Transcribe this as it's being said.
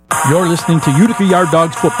You're listening to Utica Yard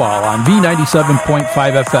Dogs football on V97.5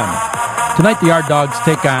 FM. Tonight the Yard Dogs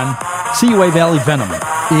take on Seaway Valley Venom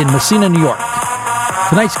in Messina, New York.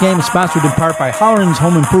 Tonight's game is sponsored in part by Holleran's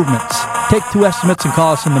Home Improvements. Take 2 estimates and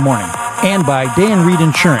call us in the morning. And by Dan Reed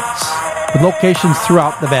Insurance, with locations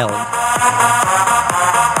throughout the valley.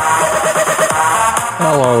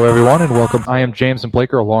 Hello, everyone, and welcome. I am James and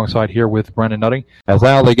Blaker, alongside here with Brendan Nutting. As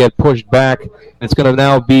now they get pushed back, it's going to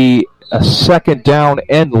now be a second down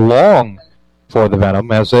and long for the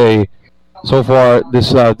Venom. As so far,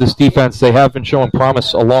 this defense, they have been showing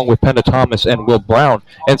promise along with Penta Thomas and Will Brown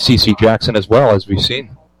and C.C. Jackson as well, as we've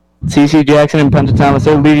seen. C.C. Jackson and Penta Thomas,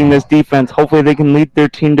 they're leading this defense. Hopefully they can lead their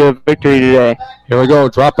team to victory today. Here we go,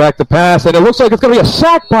 drop back the pass, and it looks like it's going to be a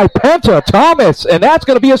sack by Penta Thomas, and that's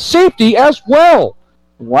going to be a safety as well.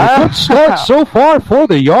 Wow. A good start so far for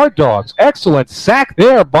the Yard Dogs. Excellent sack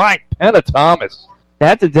there by Penta Thomas.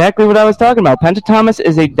 That's exactly what I was talking about. Penta Thomas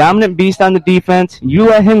is a dominant beast on the defense. You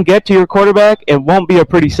let him get to your quarterback, it won't be a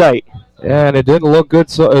pretty sight. And it didn't look good.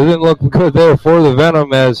 So it didn't look good there for the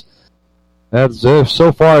Venom as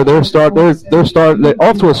so far they're off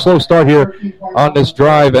to a slow start here on this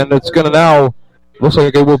drive, and it's going to now looks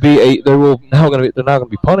like it will be they're now going to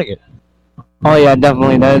be punting it. Oh yeah,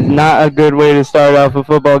 definitely. That is not a good way to start off a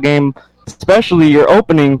football game, especially your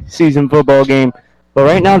opening season football game. But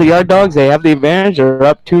right now, the Yard Dogs, they have the advantage. They're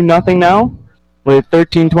up 2-0 now, with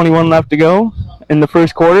 13:21 left to go in the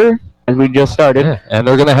first quarter, as we just started. Yeah, and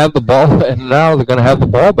they're going to have the ball, and now they're going to have the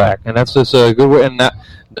ball back, and that's just a good way. And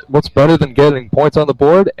what's better than getting points on the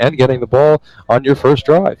board and getting the ball on your first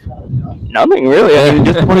drive? Nothing really. I mean,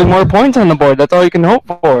 just putting more points on the board. That's all you can hope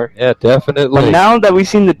for. Yeah, definitely. But now that we've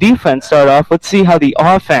seen the defense start off, let's see how the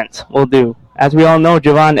offense will do. As we all know,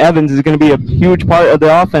 Javon Evans is going to be a huge part of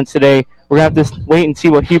the offense today. We're going to have to wait and see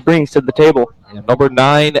what he brings to the table. And number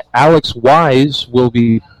 9, Alex Wise, will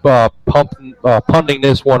be punting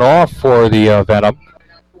this one off for the Venom.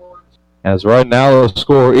 As right now the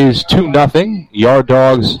score is 2-0. Yard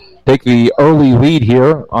Dogs take the early lead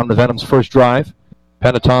here on the Venom's first drive.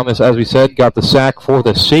 Penta Thomas, as we said, got the sack for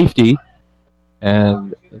the safety.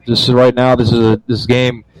 And this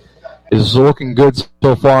game is looking good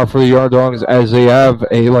so far for the Yard Dogs, as they have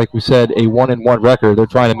like we said, a 1-1 record. They're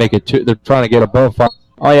trying to make it they're trying to get above 5.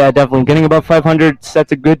 Oh yeah, definitely. Getting above 500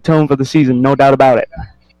 sets a good tone for the season, no doubt about it.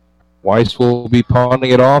 Weiss will be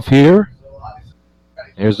punting it off here.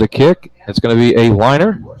 Here's the kick. It's going to be a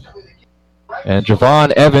liner. And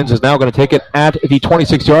Javon Evans is now going to take it at the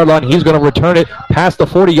 26-yard line. He's going to return it past the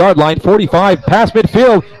 40-yard line, 45, past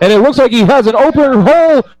midfield. And it looks like he has an open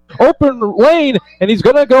lane, and he's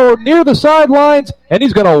going to go near the sidelines, and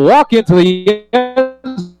he's going to walk into the end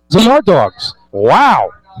of Yard Dogs.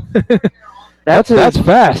 Wow. That's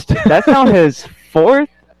fast. That's now his 4th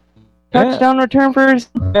touchdown return for his...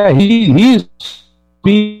 Yeah, he's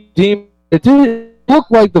beat him. It didn't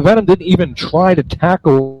look like the Venom didn't even try to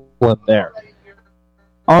tackle him there.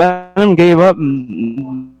 Venom gave up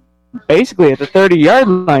basically at the 30-yard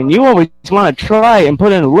line. You always want to try and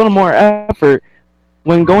put in a little more effort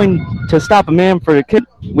when going to stop a man for the kick.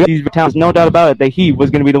 With these towns, no doubt about it, that he was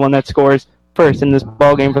going to be the one that scores first in this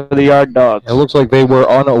ball game for the Yard Dogs. It looks like they were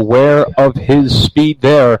unaware of his speed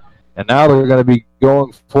there, and now they're going to be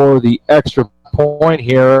going for the extra point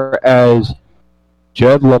here, as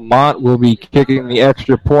Jed Lamont will be kicking the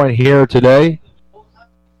extra point here today.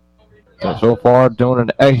 So far, doing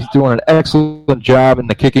an excellent job in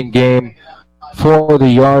the kicking game for the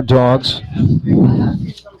Yard Dogs.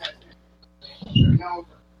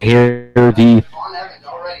 Here,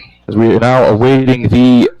 as we are now awaiting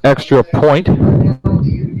the extra point.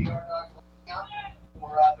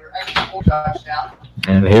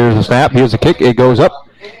 And here's the snap. Here's the kick. It goes up.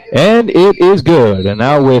 And it is good. And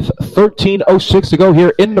now with 13:06 to go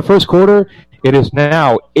here in the first quarter, it is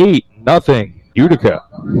now 8-0 Utica.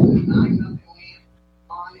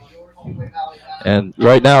 And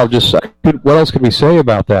right now, what else can we say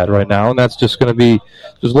about that right now? And that's just going to be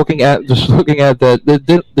looking at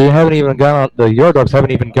that. They haven't even the Yard Dogs haven't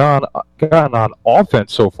even gotten on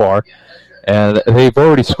offense so far, and they've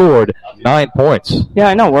already scored 9 points. Yeah,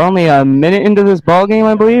 I know. We're only a minute into this ball game,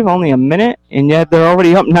 I believe. Only a minute, and yet they're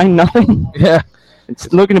already up 9-0. Yeah,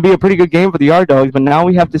 it's looking to be a pretty good game for the Yard Dogs. But now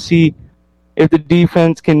we have to see if the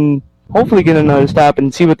defense can hopefully get another stop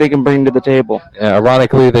and see what they can bring to the table. Yeah,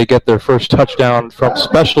 ironically, they get their first touchdown from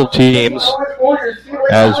special teams,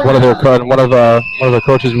 as one of the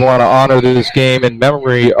coaches want to honor this game in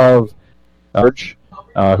memory of George,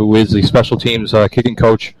 who is the special teams kicking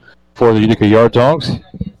coach for the Utica Yard Dogs.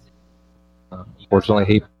 Unfortunately,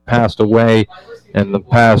 he passed away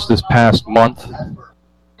this past month.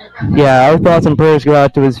 Yeah, our thoughts and prayers go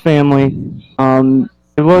out to his family.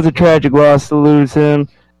 It was a tragic loss to lose him,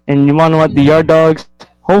 and you want to know what? The Yard Dogs,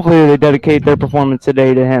 hopefully they dedicate their performance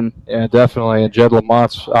today to him. Yeah, definitely. And Jed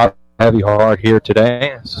Lamont's out heavy heart here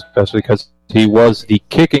today, especially because he was the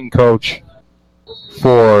kicking coach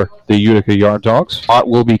for the Utica Yard Dogs. Mott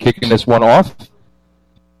will be kicking this one off.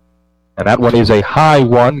 And that one is a high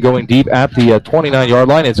one going deep at the 29-yard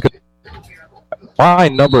line. It's good.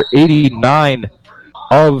 Line number 89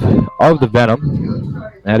 of the Venom.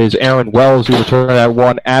 That is Aaron Wells who returned that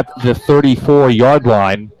one at the 34-yard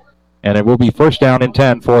line. And it will be first down and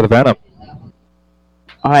 10 for the Venom.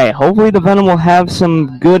 All right, hopefully the Venom will have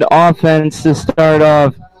some good offense to start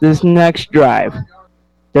off this next drive.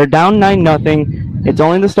 They're down 9-0. It's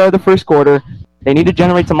only the start of the first quarter. They need to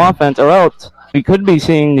generate some offense, or else we could be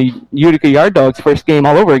seeing the Utica Yard Dogs first game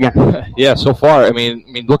all over again. Yeah, so far, I mean,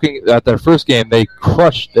 looking at their first game, they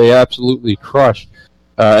absolutely crushed.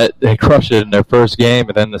 They crushed it in their first game,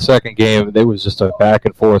 and then the second game, it was just a back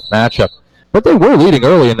and forth matchup. But they were leading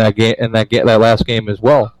early in that game, that last game as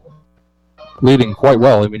well, leading quite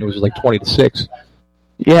well. I mean, it was like 20-6.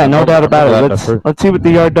 Yeah, no doubt about it. Let's see what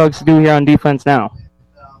the Yard Dogs do here on defense now.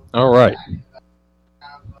 All right.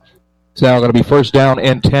 It's now going to be first down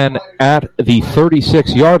and 10 at the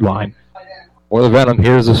 36-yard line for the Venom.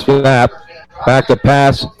 Here's the snap. Back to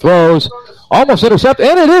pass. Throws. Almost intercepted.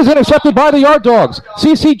 And it is intercepted by the Yard Dogs.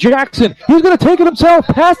 C.C. Jackson. He's going to take it himself.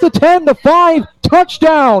 Past the 10, the 5.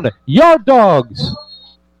 Touchdown. Yard Dogs.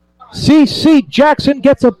 C.C. Jackson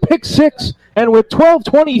gets a pick six. And with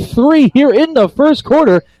 12:23 here in the first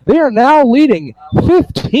quarter, they are now leading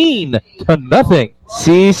 15-0.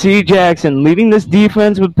 C.C. Jackson leading this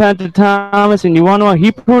defense with Penta Thomas, and you want to know,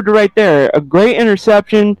 he proved it right there. A great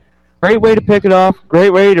interception, great way to pick it off, great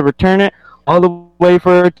way to return it all the way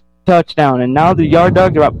for a touchdown. And now the Yard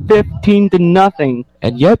Dogs are up 15-0.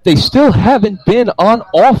 And yet they still haven't been on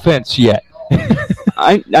offense yet.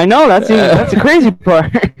 I know that's the crazy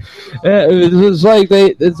part. It's like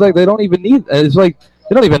they don't even need. It's like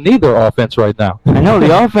they don't even need their offense right now. I know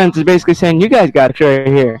the offense is basically saying, "You guys got it right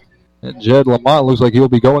here." And Jed Lamont looks like he'll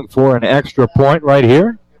be going for an extra point right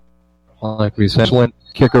here. Like we said, excellent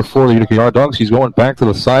kicker for the Utica Yard Dogs. He's going back to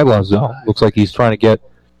the sideline zone. Looks like he's trying to get.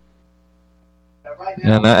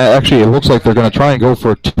 And actually, it looks like they're going to try and go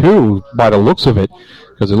for two by the looks of it.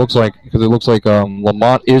 Because it looks like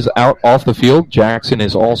Lamont is out off the field. Jackson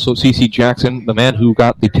is also C.C. Jackson, the man who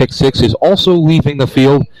got the pick six, is also leaving the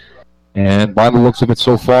field. And by the looks of it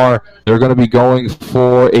so far, they're going to be going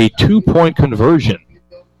for a 2-point conversion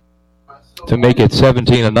to make it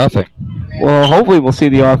 17-0. Well, hopefully we'll see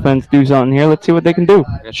the offense do something here. Let's see what they can do.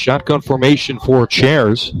 A shotgun formation for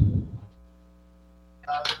Chairs.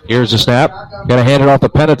 Here's the snap. Going to hand it off to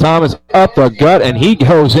Penta Thomas up the gut, and he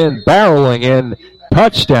goes in, barreling in.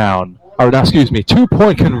 Touchdown, or no, excuse me,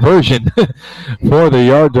 2-point conversion for the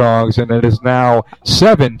Yard Dogs, and it is now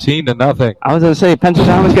 17-0. I was going to say, Penta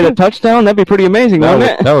Thomas get a touchdown? That'd be pretty amazing, wouldn't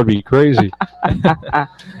it? That would be crazy.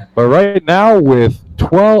 But right now, with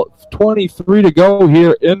 12:23 to go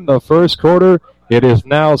here in the first quarter, it is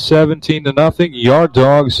now 17-0. Yard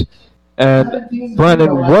Dogs. And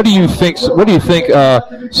Brendan, what do you think? What do you think?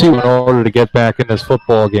 See, in order to get back in this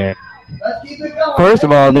football game. First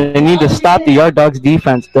of all, they need to stop the Yard Dogs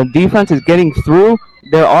defense. The defense is getting through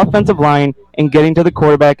their offensive line and getting to the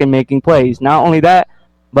quarterback and making plays. Not only that,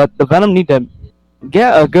 but the Venom need to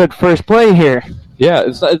get a good first play here. Yeah,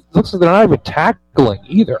 it looks like they're not even tackling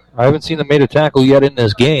either. I haven't seen them made a tackle yet in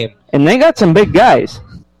this game. And they got some big guys.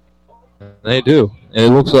 They do. And it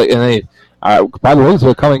looks like, and they, by the looks of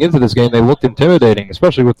it, coming into this game, they looked intimidating,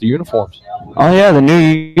 especially with the uniforms. Oh, yeah, the new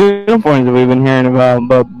uniforms that we've been hearing about.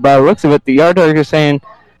 But by the looks of it, the Yard Dogs are saying,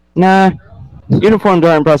 nah, uniforms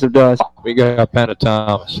aren't impressive to us. We got Penta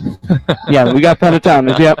Thomas. Yeah, we got Penta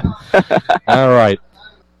Thomas, yep. All right.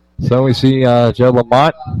 So we see Jed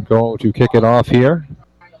Lamont going to kick it off here.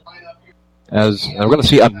 As we're going to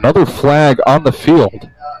see another flag on the field.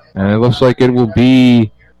 And it looks like it will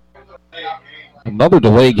be another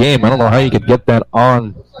delay game. I don't know how you could get that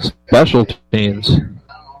on special teams.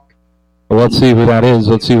 But let's see who that is.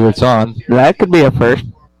 Let's see who it's on. That could be a first.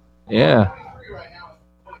 Yeah.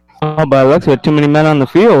 Oh, by the looks of it, too many men on the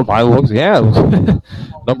field. By the looks, yeah.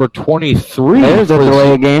 Number 23. There's a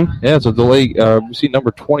delay game. Yeah, it's a delay. We see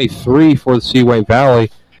number 23 for the Seaway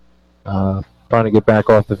Valley. Trying to get back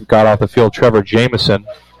off the field, Trevor Jameson.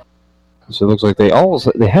 So it looks like they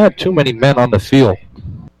had too many men on the field.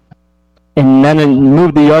 And then it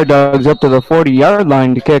moved the Yard Dogs up to the 40-yard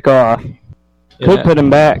line to kick off. Could put him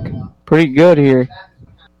back. Pretty good here.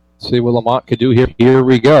 See what Lamont could do here. Here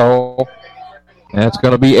we go. And it's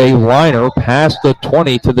going to be a liner past the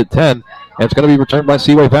 20 to the 10. And it's going to be returned by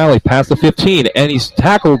Seaway Valley past the 15. And he's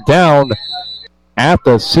tackled down at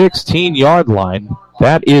the 16-yard line.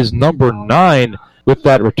 That is number 9 with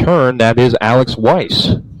that return. That is Alex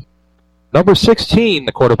Weiss. Number 16,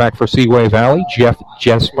 the quarterback for Seaway Valley, Jeff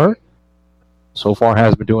Jesmer. So far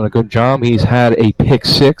has been doing a good job. He's had a pick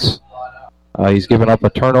 6. He's given up a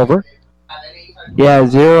turnover. Yeah,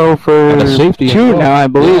 0 for And a safety 2 as well. now, I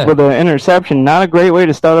believe, Yeah. with an interception. Not a great way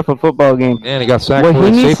to start off a football game. And he got sacked What for he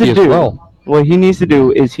his needs safety to as do, well. what he needs to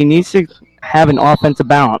do is he needs to have an offensive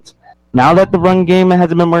balance. Now that the run game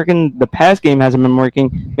hasn't been working, the pass game hasn't been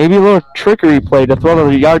working, maybe a little trickery play to throw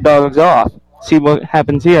the Yard Dogs off. See what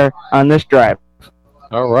happens here on this drive.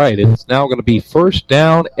 All right, it's now going to be first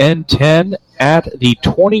down and 10 at the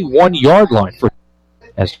 21-yard line for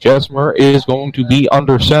as Jesmer is going to be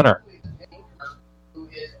under center.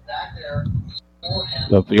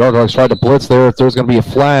 The Yard Dogs tried to blitz there. If there's going to be a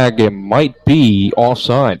flag, it might be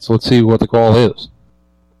offside. So let's see what the call is.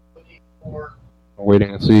 We're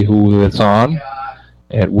waiting to see who it's on.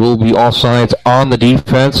 It will be offsides on the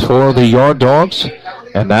defense for the Yard Dogs.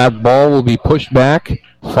 And that ball will be pushed back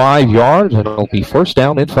 5 yards, and it'll be first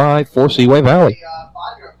down and 5 for Seaway Valley.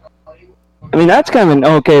 I mean, that's kind of an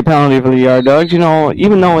okay penalty for the Yard Dogs. You know,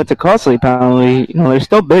 even though it's a costly penalty, you know, they're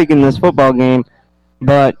still big in this football game.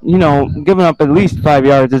 But, you know, giving up at least 5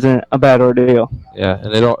 yards isn't a bad ordeal. Yeah,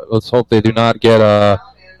 and they don't. Let's hope they do not get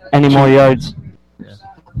Any more yards?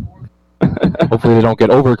 hopefully they don't get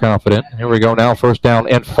overconfident. Here we go now, first down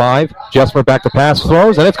and 5. Jesper back to pass,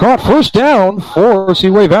 throws, and it's caught first down for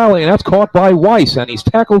Seaway Valley, and that's caught by Weiss, and he's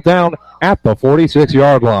tackled down at the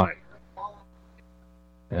 46-yard line.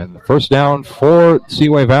 And the first down for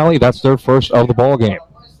Seaway Valley, that's their first of the ball game.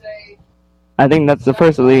 I think that's the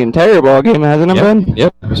first of the entire ball game, hasn't it been?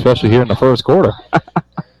 Yep, especially here in the first quarter.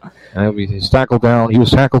 And he's tackled down. He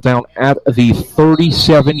was tackled down at the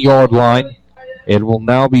 37-yard line. It will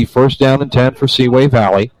now be first down and 10 for Seaway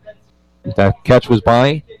Valley. That catch was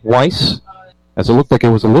by Weiss, as it looked like it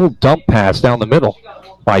was a little dump pass down the middle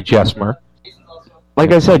by Jesmer.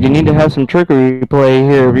 Like I said, you need to have some trickery play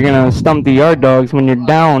here if you're going to stump the Yard Dogs when you're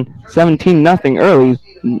down 17-0 early.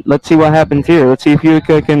 Let's see what happens here. Let's see if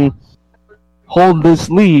Utica can hold this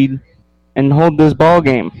lead and hold this ball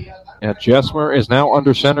game. And Jesmer is now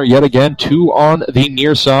under center yet again. 2 on the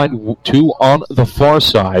near side, 2 on the far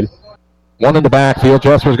side. 1 in the backfield.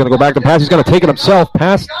 Jesmer is going to go back to pass. He's going to take it himself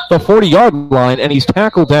past the 40-yard line, and he's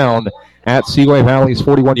tackled down at Seaway Valley's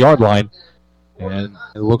 41-yard line. And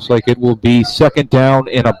it looks like it will be second down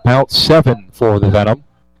in about 7 for the Venom.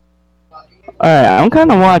 All right, I'm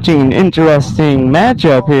kind of watching an interesting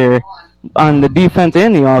matchup here on the defense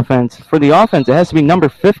and the offense. For the offense, it has to be number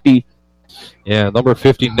 50 Yeah, number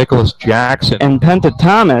 50, Nicholas Jackson. and Penta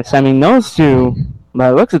Thomas. I mean, those two, by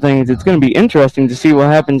the looks of things, it's going to be interesting to see what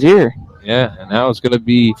happens here. Yeah, and now it's going to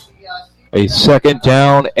be a second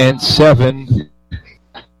down and 7.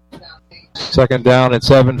 Second down and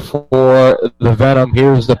 7 for the Venom.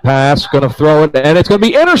 Here's the pass. Going to throw it, and it's going to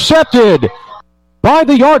be intercepted by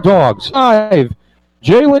the Yard Dogs. 5.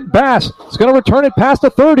 Jalen Bass is going to return it past the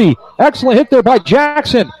 30. Excellent hit there by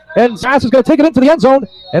Jackson. And Bass is going to take it into the end zone,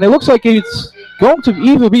 and it looks like it's going to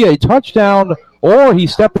either be a touchdown or he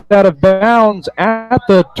stepped out of bounds at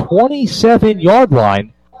the 27-yard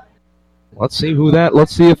line. Let's see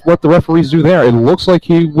let's see what the referees do there. It looks like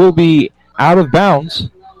he will be out of bounds.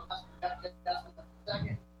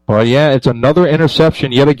 But yeah, it's another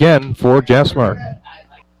interception yet again for Jesmer.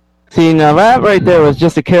 See, now that right there was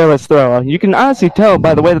just a careless throw. You can honestly tell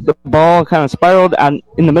by the way that the ball kind of spiraled out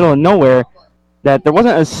in the middle of nowhere that there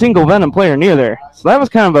wasn't a single Venom player near there. So that was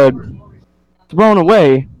kind of a thrown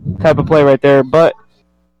away type of play right there. But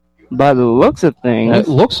by the looks of things... It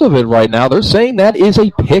looks of it right now, they're saying that is a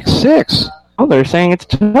pick 6. Oh, they're saying it's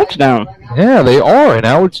a touchdown. Yeah, they are. And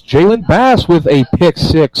now it's Jalen Bass with a pick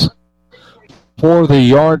 6 for the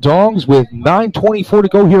Yard Dogs with 9:24 to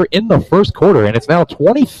go here in the first quarter. And it's now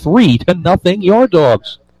 23-0 Yard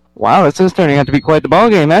Dogs. Wow, this is turning out to be quite the ball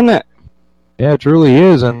game, isn't it? Yeah, it truly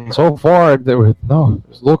is. And so far,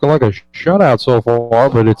 it's looking like a shutout so far,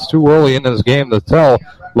 but it's too early in this game to tell.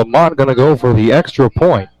 Lamont going to go for the extra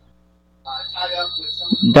point.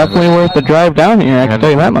 Definitely worth the drive down here, I can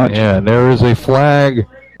tell you that much. Yeah, and there is a flag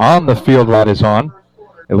on the field that is on.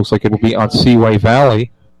 It looks like it will be on Seaway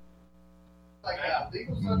Valley.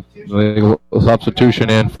 The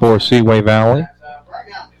substitution in for Seaway Valley.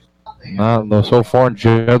 So far,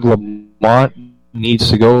 Jed Lamont needs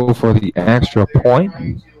to go for the extra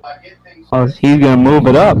point. Oh, he's going to move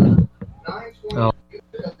it up.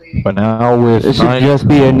 But now with This should just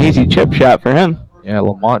be an easy chip shot for him. Yeah,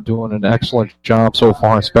 Lamont doing an excellent job so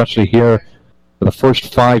far, especially here for the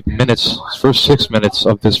first 6 minutes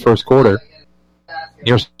of this first quarter.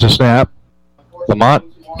 Here's the snap. Lamont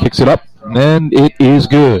kicks it up, and it is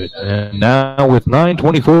good. And now with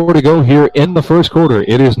 9:24 to go here in the first quarter,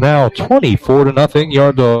 it is now 24-0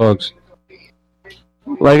 Yard Dogs.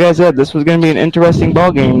 Like I said, this was going to be an interesting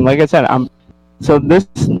ball game. Like I said, so this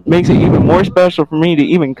makes it even more special for me to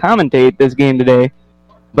even commentate this game today.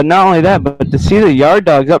 But not only that, but to see the Yard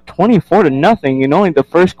Dogs up 24-0 in only the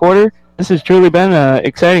first quarter, this has truly been an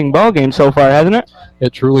exciting ball game so far, hasn't it?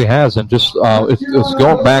 It truly has, and just it's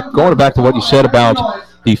going back to what you said about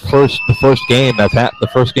the first game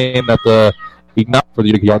that the Ignite for the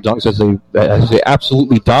Utica Yard Dogs as they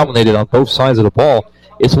absolutely dominated on both sides of the ball.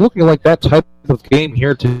 It's looking like that type of game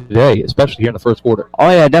here today, especially here in the first quarter.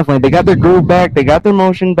 Oh yeah, definitely. They got their groove back, they got their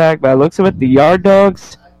motion back. By the looks of it, the Yard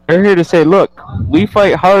Dogs, they're here to say, look, we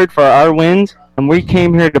fight hard for our wins, and we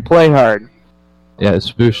came here to play hard. Yeah,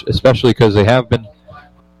 especially because they have been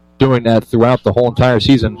doing that throughout the whole entire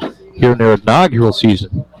season here in their inaugural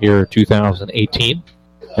season here 2018.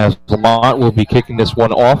 As Lamont will be kicking this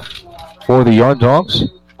one off for the Yard Dogs,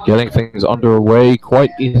 getting things underway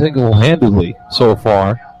quite single-handedly so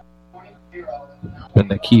far. Been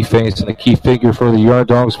the key face and the key figure for the Yard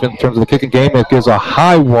Dogs in terms of the kicking game. It gives a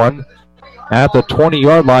high one at the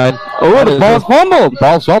 20-yard line. Oh, the ball's fumbled.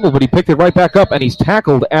 Ball's fumbled, but he picked it right back up, and he's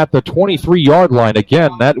tackled at the 23-yard line.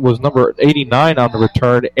 Again, that was number 89 on the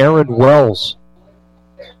return, Aaron Wells.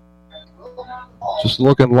 Just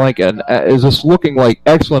looking like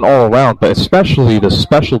excellent all around, but especially the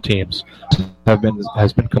special teams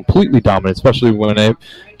has been completely dominant, especially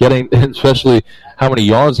especially how many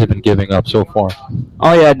yards they've been giving up so far.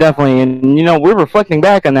 Oh yeah, definitely. And we're reflecting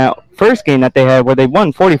back on that first game that they had where they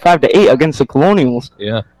won 45-8 against the Colonials.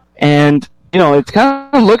 Yeah. And it's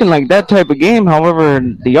kind of looking like that type of game. However,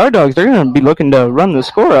 the Yard Dogs, they're going to be looking to run the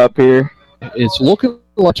score up here. It's looking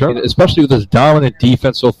like, especially with this dominant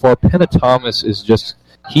defense so far, Penna Thomas is just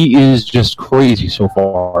crazy so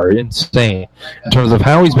far, insane in terms of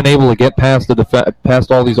how he's been able to get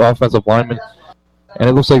past all these offensive linemen, and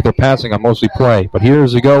it looks like they're passing on mostly play. But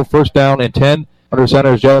here's a go, first down and 10. Under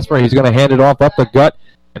center is Jasper. He's going to hand it off up the gut,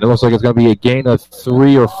 and it looks like it's going to be a gain of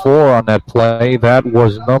 3 or 4 on that play. That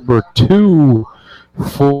was number two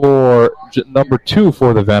for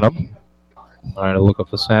the Venom. All right, I'll look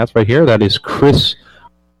up the stats right here. That is Chris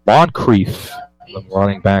Moncrief, the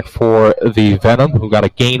running back for the Venom, who got a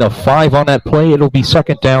gain of 5 on that play. It'll be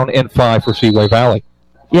second down and 5 for Seaway Valley.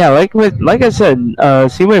 Yeah, like I said,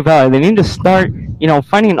 Seaway Valley, they need to start,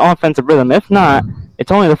 finding an offensive rhythm. If not,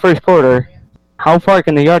 it's only the first quarter. How far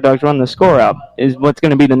can the Yard Dogs run the score up is what's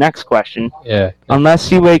going to be the next question. Yeah. Unless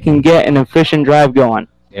Seaway can get an efficient drive going.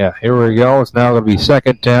 Yeah, here we go. It's now going to be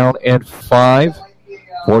second down and 5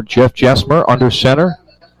 for Jeff Jesmer under center.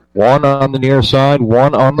 1 on the near side,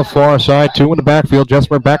 1 on the far side, 2 in the backfield.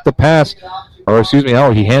 Jesmer back to pass.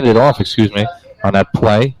 He handed it off, on that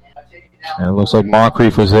play. And it looks like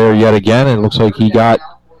Moncrief was there yet again, and it looks like he got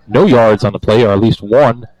no yards on the play, or at least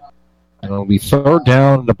 1. And it'll be third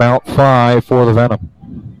down and about 5 for the Venom.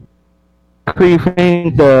 Moncrief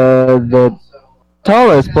ain't the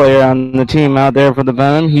tallest player on the team out there for the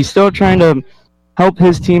Venom. He's still trying to help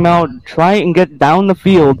his team out, try and get down the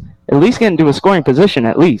field, at least get into a scoring position,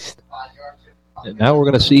 at least. And now we're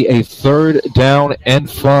going to see a third down and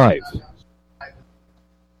 5.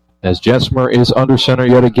 As Jesmer is under center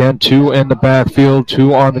yet again, 2 in the backfield,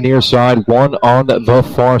 2 on the near side, 1 on the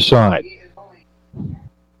far side.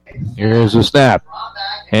 Here's the snap.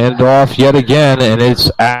 Hand off yet again, and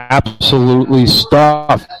it's absolutely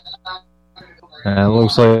stuffed. And it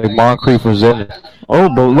looks like Moncrief was in. Oh,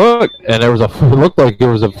 but look, and it looked like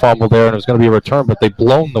there was a fumble there, and it was going to be a return, but they've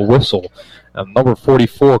blown the whistle. And number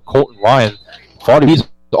 44, Colton Ryan, thought he's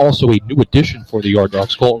also a new addition for the Yard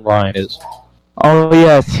Dogs. Colton Ryan is. Oh,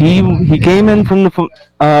 yes. He came in from the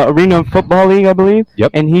Arena Football League, I believe.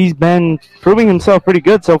 Yep. And he's been proving himself pretty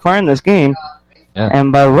good so far in this game. Yeah.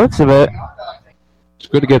 And by the looks of it, it's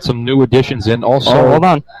good to get some new additions in. Also, hold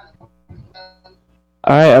on.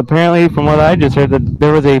 All right, apparently from what I just heard, that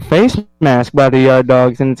there was a face mask by the Yard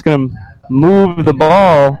Dogs, and it's going to move the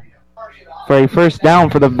ball for a first down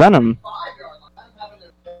for the Venom.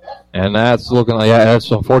 And that's looking like,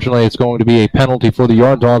 unfortunately, it's going to be a penalty for the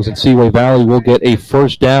Yard Dogs, and Seaway Valley will get a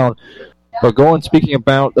first down. But speaking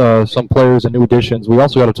about some players and new additions, we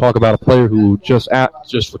also got to talk about a player who just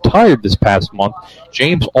retired this past month,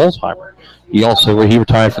 James Alzheimer. He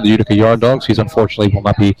retired from the Utica Yard Dogs. He's unfortunately will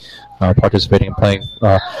not be participating and playing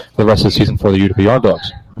for the rest of the season for the Utica Yard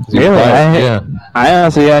Dogs. Really? I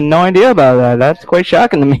honestly had no idea about that. That's quite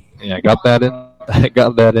shocking to me. Yeah, I got that in I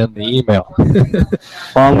got that in the email. Well,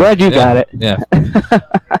 I'm glad you got it. Yeah.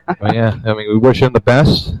 But yeah, I mean, we wish him the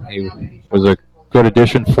best. He was a good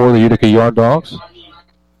addition for the Utica Yard Dogs.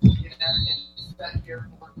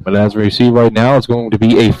 But as we see right now, it's going to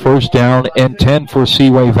be a first down and 10 for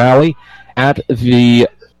Seaway Valley at the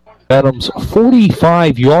Venom's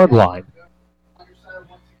 45-yard line.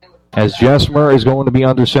 As Jesmer is going to be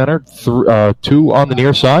under center, 2 on the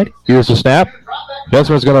near side. Here's the snap.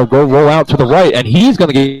 Jesmer is going to go roll out to the right, and he's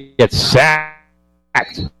going to get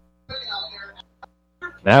sacked.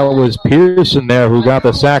 Now it was Pearson there who got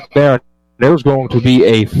the sack there. There's going to be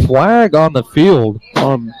a flag on the field.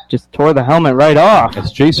 Just tore the helmet right off.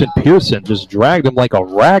 As Jason Pearson just dragged him like a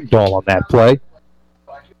rag doll on that play.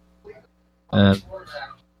 And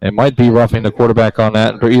it might be roughing the quarterback on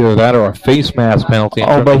that, or either that or a face mask penalty.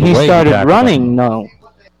 Oh, but he started running, no.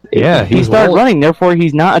 Yeah, he started running, therefore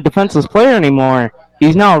he's not a defenseless player anymore.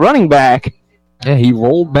 He's now a running back. Yeah, he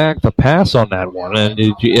rolled back the pass on that one, and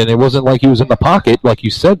it wasn't like he was in the pocket, like you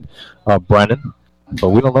said, Brennan. But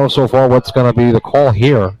we don't know so far what's going to be the call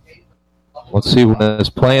here. Let's see when this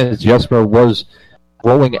play is. Jesper was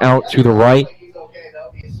rolling out to the right.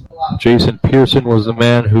 Jason Pearson was the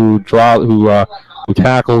man who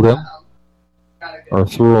tackled him or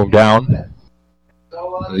threw him down.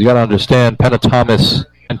 You got to understand, Penna Thomas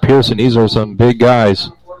and Pearson, these are some big guys.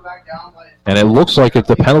 And it looks like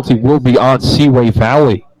the penalty will be on Seaway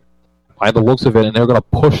Valley by the looks of it, and they're going to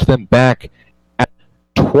push them back at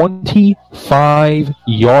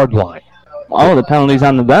 25-yard line. Oh, the penalty's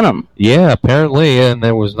on the Venom. Yeah, apparently, and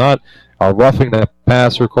there was not a roughing the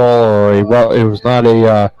passer call, or it was not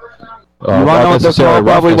a you want to know what the call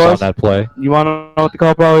probably was? On that play. You want to know what the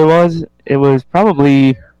call probably was? It was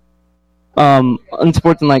probably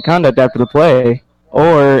unsportsmanlike conduct after the play,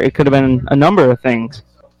 or it could have been a number of things.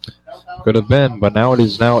 Could have been, but now it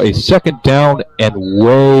is now a second down and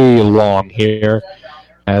way long here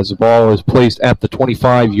as the ball is placed at the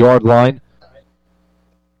 25-yard line.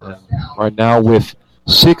 And right now with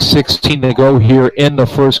 6:16 to go here in the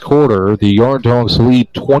first quarter, the Yard Dogs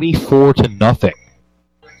lead 24-0.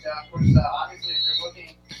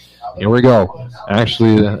 Here we go.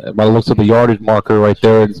 Actually, by the looks of the yardage marker right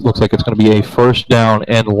there, it looks like it's going to be a first down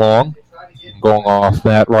and long. Going off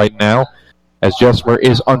that right now, as Jesmer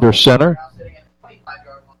is under center.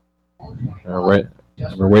 We're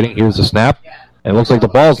waiting. Here's the snap. And it looks like the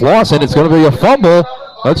ball's lost, and it's going to be a fumble.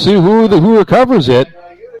 Let's see who recovers it.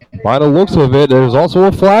 By the looks of it, there's also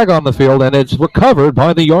a flag on the field, and it's recovered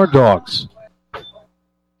by the Yard Dogs.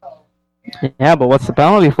 Yeah, but what's the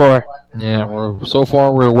penalty for? Yeah, so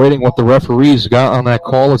far we're waiting what the referees got on that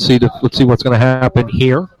call. Let's see what's going to happen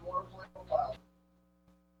here.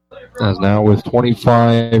 As now with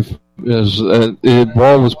 25, the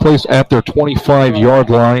ball was placed at their 25-yard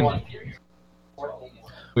line.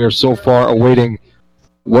 We are so far awaiting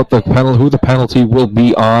who the penalty will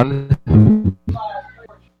be on.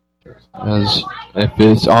 As if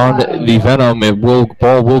it's on the Venom,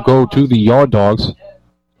 ball will go to the Yard Dogs.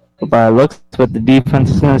 By the looks of it, the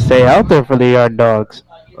defense is going to stay out there for the Yard Dogs.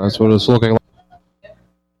 That's what it's looking like.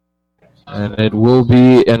 And it will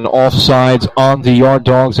be an offsides on the Yard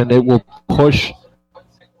Dogs, and it will push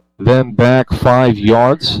them back 5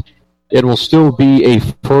 yards. It will still be a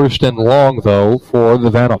first and long, though, for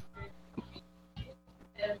the Venom.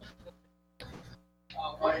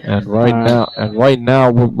 And right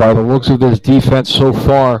now, by the looks of this defense so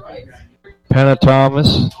far, Penna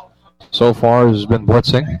Thomas so far has been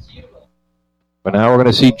blitzing. But now we're going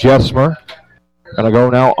to see Jesmer. Going to go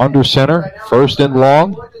now under center, first and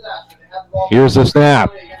long. Here's the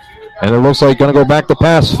snap. And it looks like going to go back to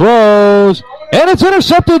pass. Throws. And it's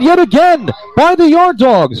intercepted yet again by the Yard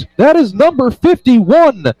Dogs. That is number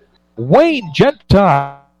 51, Wayne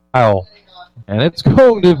Gentile. And it's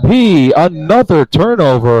going to be another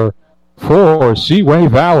turnover for Seaway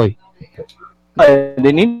Valley.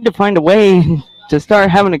 They need to find a way to start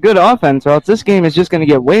having a good offense, or else this game is just going to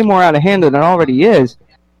get way more out of hand than it already is.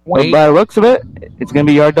 But by the looks of it, it's going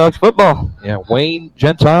to be Yard Dogs football. Yeah, Wayne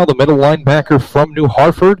Gentile, the middle linebacker from New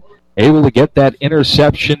Hartford, able to get that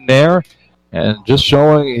interception there, and just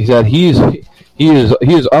showing that he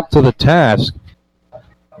is up to the task.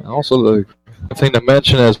 And also, the thing to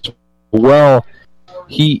mention as well,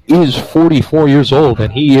 he is 44 years old,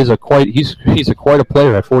 and he's quite a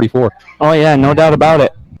player at 44. Oh yeah, no doubt about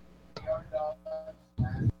it.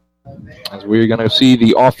 As we're going to see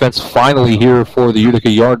the offense finally here for the Utica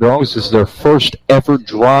Yard Dogs. This is their first ever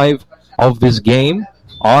drive of this game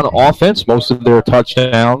on offense. Most of their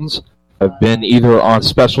touchdowns have been either on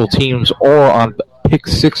special teams or on pick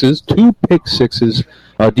sixes. 2 pick sixes,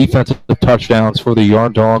 defensive touchdowns for the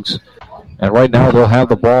Yard Dogs. And right now they'll have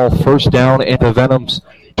the ball first down in the Venom's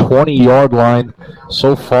 20-yard line.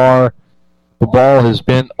 So far, the ball has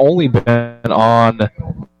only been on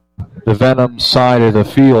the Venom side of the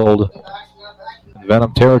field,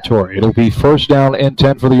 Venom territory. It'll be first down and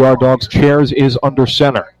 10 for the Yard Dogs. Chairs is under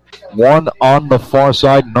center. One on the far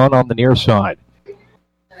side, none on the near side.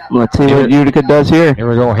 Let's see what Utica does here. Here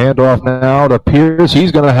we go. Handoff now to Pierce.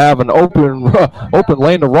 He's going to have an open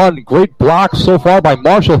lane to run. Great block so far by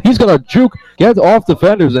Marshall. He's going to juke, get off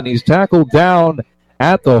defenders, and he's tackled down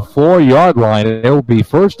at the 4-yard line. It'll be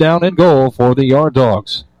first down and goal for the Yard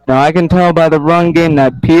Dogs. Now I can tell by the run game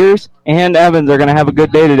that Pierce and Evans are going to have a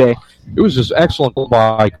good day today. It was just excellent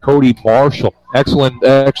by Cody Marshall. Excellent,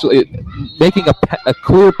 actually making a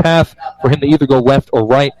clear path for him to either go left or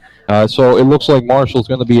right. So it looks like Marshall's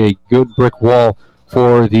going to be a good brick wall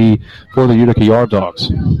for the Utica Yard Dogs.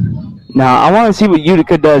 Now I want to see what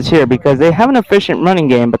Utica does here because they have an efficient running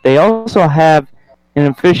game, but they also have an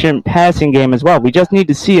efficient passing game as well. We just need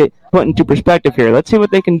to see it put into perspective here. Let's see what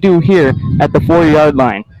they can do here at the 4-yard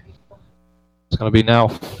line. It's going to be now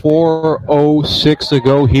 4:06 to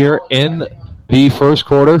go here in the first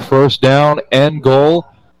quarter. First down and goal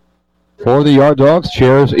for the Yard Dogs.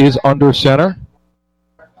 Chairs is under center.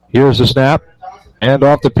 Here's the snap. And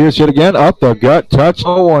off to Pierce yet again. Up the gut. Touch.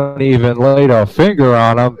 No one even laid a finger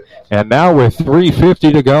on him. And now with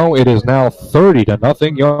 3:50 to go, it is now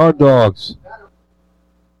 30-0 Yard Dogs.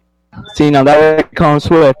 See, now that comes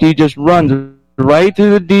Swift. He just runs right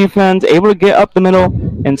through the defense, able to get up the middle,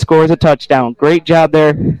 and scores a touchdown. Great job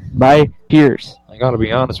there by Pierce. I got to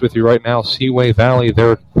be honest with you right now, Seaway Valley,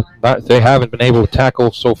 they haven't been able to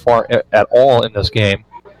tackle so far at all in this game.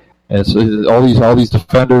 And all these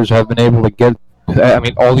defenders have been able to get. I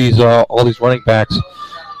mean, all these running backs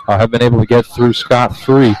have been able to get through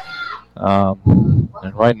scot-free. And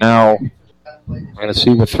right now, we're going to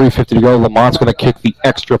see with 3:50 to go, Lamont's going to kick the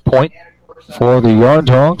extra point for the Yard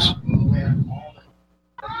Dogs.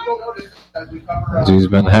 He's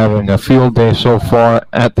been having a field day so far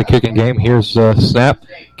at the kicking game. Here's the snap.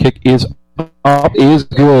 Kick is up, is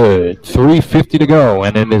good. 3:50 to go,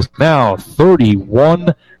 and it is now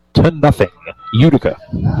 31-0 Utica.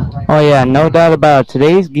 Oh yeah, no doubt about it.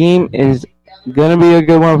 Today's game is going to be a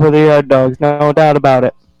good one for the Yard Dogs. No doubt about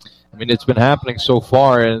it. I mean, it's been happening so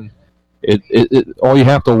far, and all you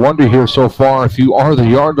have to wonder here so far, if you are the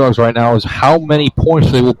Yard Dogs right now, is how many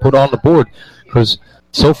points they will put on the board. Because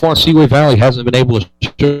so far, Seaway Valley hasn't been able to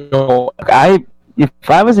show. If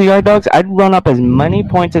I was the Yard Dogs, I'd run up as many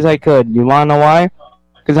points as I could. You want to know why?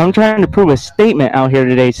 Because I'm trying to prove a statement out here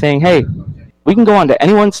today saying, hey, we can go onto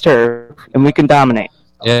anyone's turf and we can dominate.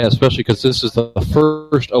 Yeah, especially because this is the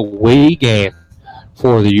first away game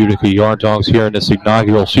for the Utica Yard Dogs here in this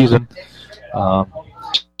inaugural season.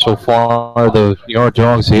 So far, the Yard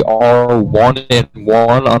Dogs, they are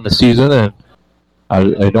 1-1 on the season, and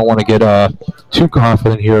I don't want to get too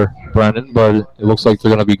confident here, Brandon, but it looks like they're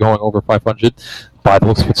going to be going over 500 by the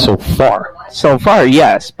looks of it so far. So far,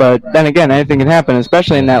 yes, but then again, anything can happen,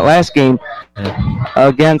 especially in that last game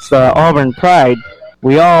against Auburn Pride.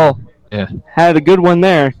 We all had a good one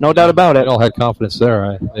there, no doubt about it. We all had confidence there.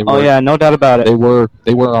 Right? No doubt about it. They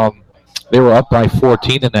were up by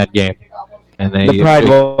 14 in that game. And the Pride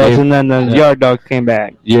was, and then the Yard Dogs came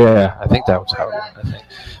back. Yeah, I think that was how it went.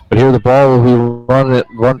 But here the ball will be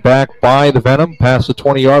run back by the Venom past the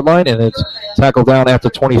 20-yard line, and it's tackled down at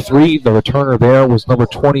the 23. The returner there was number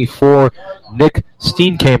 24, Nick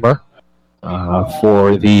Steenkamer,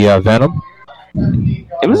 for the Venom.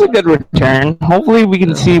 It was a good return. Hopefully we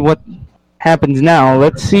can see what happens now.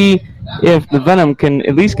 Let's see if the Venom can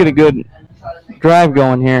at least get a good drive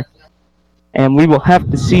going here. And we will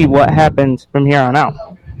have to see what happens from here on out.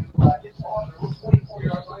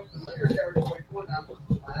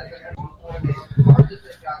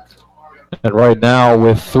 And right now,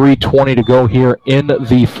 with 3:20 to go here in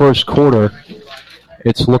the first quarter,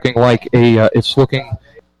 it's looking like a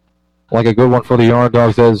good one for the Yard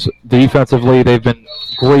Dogs. As defensively, they've been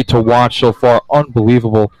great to watch so far.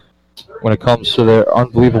 Unbelievable when it comes to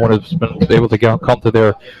when it's been able to come to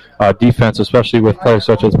their defense, especially with players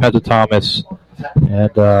such as Penta Thomas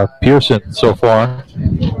and Pearson so far.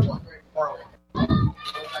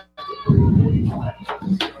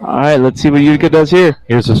 All right, let's see what Utica does here.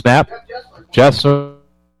 Here's the snap. Jesser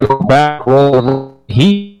back roll.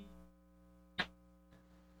 It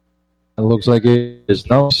looks like it is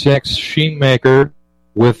number 6 Shoemaker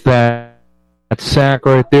with that sack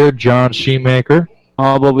right there, John Shoemaker.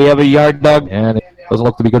 Oh, but we have a Yard Dog. And it doesn't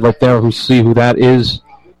look to be good right there. We'll see who that is.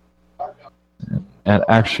 And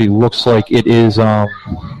actually looks like it is trying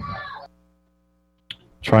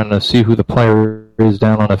to see who the player is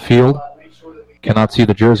down on the field. cannot see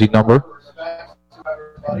the jersey number.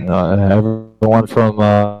 Everyone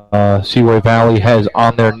from Seaway Valley has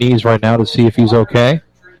on their knees right now to see if he's okay.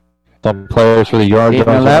 Some players for the Yard Dogs.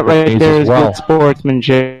 That right there is good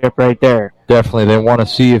sportsmanship right there. Definitely. They want to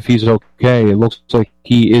see if he's okay. It looks like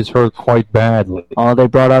he is hurt quite badly. Oh, they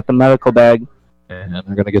brought out the medical bag. And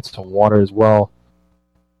they're going to get some water as well.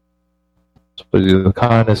 So the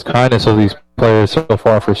kindness of these players so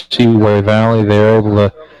far for Seaway Valley, they're able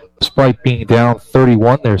to, despite being down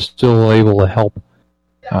 31, they're still able to help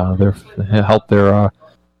their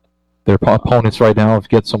opponents right now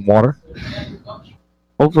get some water.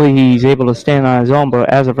 Hopefully he's able to stand on his own, but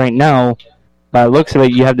as of right now, by the looks of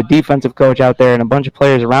it, you have the defensive coach out there and a bunch of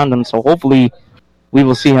players around him, so hopefully we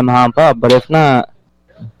will see him hop up. But if not,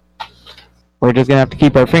 we're just going to have to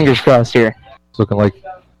keep our fingers crossed here. It's looking like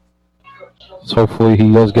hopefully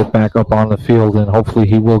he does get back up on the field, and hopefully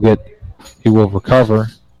he will recover.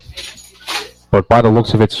 But by the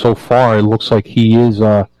looks of it so far, it looks like he is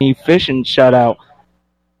efficient shutout.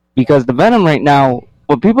 Because the Venom right now,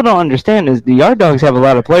 what people don't understand is the Yard Dogs have a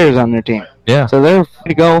lot of players on their team. Yeah. So they're free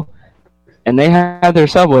to go, and they have their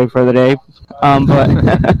Subway for the day.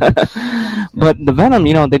 But the Venom,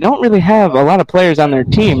 they don't really have a lot of players on their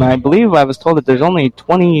team. I believe I was told that there's only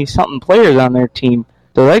 20-something players on their team.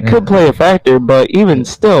 So that could play a factor, but even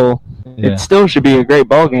still, it still should be a great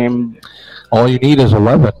ball game. All you need is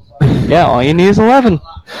 11. Yeah, all you need is 11.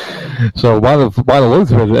 So by the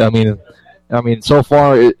looks of it, I mean, so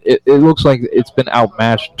far it looks like it's been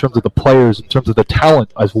outmatched in terms of the players, in terms of the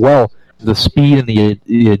talent as well, the speed and the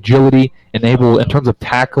agility, in terms of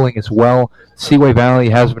tackling as well. Seaway Valley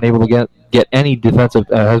has been able to get any defensive,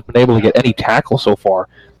 has been able to get any tackle so far.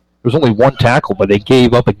 There was only one tackle, but they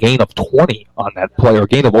gave up a gain of 20 on that play, or a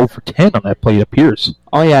gain of 0 for 10 on that play, it appears.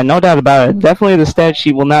 Oh yeah, no doubt about it. Definitely the stat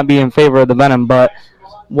sheet will not be in favor of the Venom, but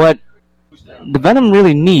what the Venom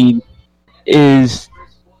really need is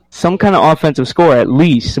some kind of offensive score at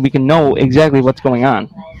least, so we can know exactly what's going on.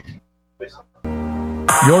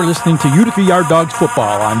 You're listening to Utica Yard Dogs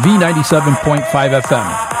football on V97.5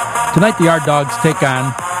 FM. Tonight the Yard Dogs take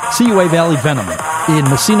on Seaway Valley Venom in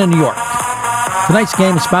Massena, New York. Tonight's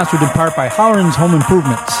game is sponsored in part by Holleran's Home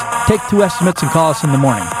Improvements. Take 2 estimates and call us in the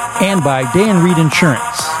morning. And by Dan Reed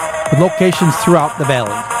Insurance, with locations throughout the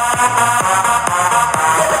valley.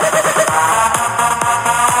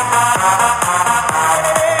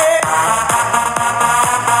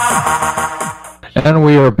 And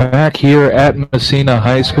we are back here at Massena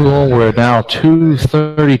High School. We're now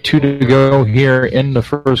 2:32 to go here in the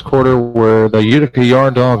first quarter, where the Utica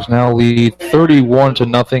Yard Dogs now lead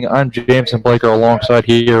 31-0. I'm Jameson Blaker alongside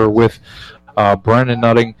here with Brendan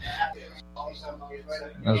Nutting.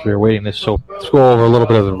 As we were waiting this, so let's go over a little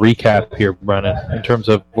bit of a recap here, Brendan, in terms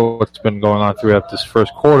of what's been going on throughout this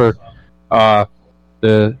first quarter.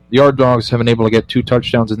 The Yard Dogs have been able to get 2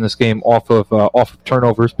 touchdowns in this game off of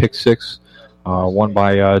turnovers, pick 6. One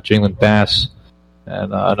by Jalen Bass,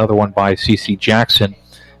 and another one by C.C. Jackson.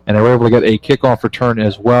 And they were able to get a kickoff return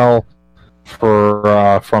as well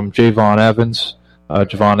from Javon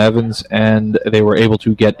Evans, and they were able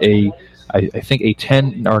to get I think a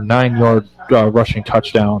 10 or 9-yard rushing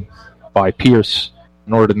touchdown by Pierce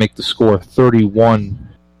in order to make the score 31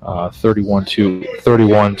 to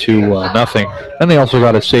nothing. And they also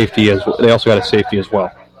got a safety as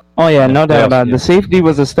well. Oh yeah, no doubt about it. The safety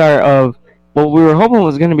was the start of what we were hoping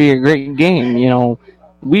was going to be a great game.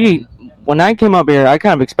 When I came up here, I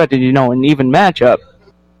kind of expected, an even matchup.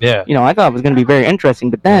 Yeah. I thought it was going to be very interesting,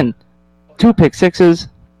 but then 2 pick sixes,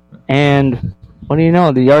 and what do you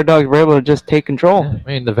know? The Yard Dogs were able to just take control. I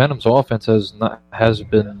mean, the Venom's offense has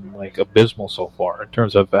been abysmal so far in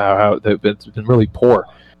terms of how it's been really poor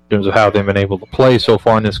in terms of how they've been able to play so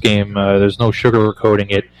far in this game. There's no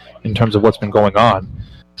sugarcoating it in terms of what's been going on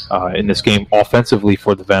in this game offensively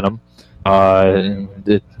for the Venom.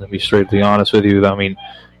 Let me straightly honest with you. I mean,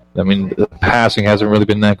 the passing hasn't really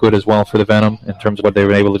been that good as well for the Venom in terms of what they've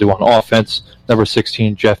been able to do on offense. Number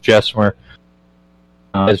 16, Jeff Jesmer,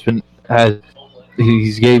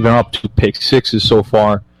 he's given up 2 pick sixes so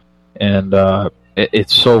far, and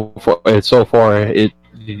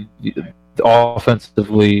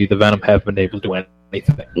offensively the Venom haven't been able to do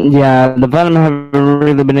anything. Yeah, the Venom haven't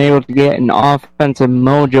really been able to get an offensive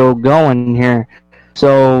mojo going here.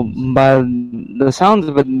 So, by the sounds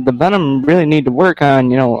of it, the Venom really need to work on,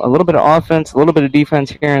 a little bit of offense, a little bit of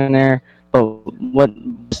defense here and there. But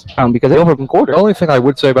because they over from quarter. The only thing I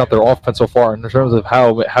would say about their offense so far, in terms of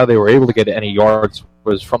how they were able to get any yards,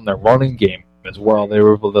 was from their running game as well. They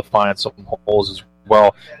were able to find some holes as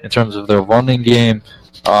well in terms of their running game.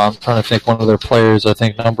 I'm trying to think one of their players. I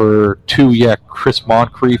think number 2, Chris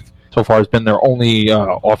Moncrief. so far has been their only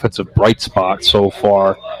offensive bright spot so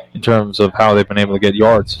far in terms of how they've been able to get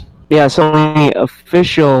yards. Yeah, so the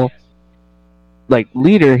official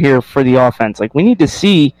leader here for the offense. We need to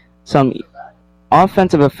see some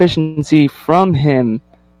offensive efficiency from him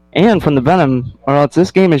and from the Venom, or else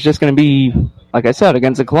this game is just going to be, like I said,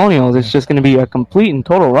 against the Colonials, it's just going to be a complete and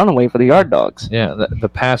total runaway for the Yard Dogs. Yeah, the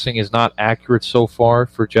passing is not accurate so far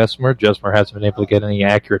for Jesmer. Jesmer hasn't been able to get any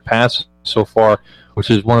accurate passes so far, which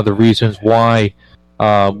is one of the reasons why,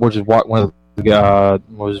 which is why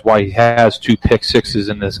he has 2 pick sixes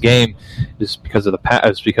in this game, is because of the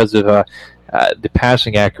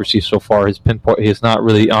passing accuracy so far. His pinpoint is not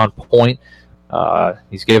really on point.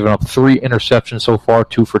 He's given up 3 interceptions so far,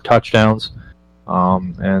 2 for touchdowns,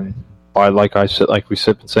 and like we've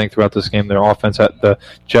been saying throughout this game, their offense at the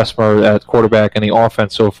Jesmer at quarterback and the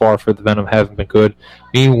offense so far for the Venom haven't been good.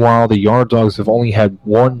 Meanwhile, the Yard Dogs have only had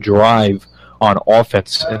 1 drive on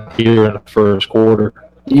offense here in the first quarter.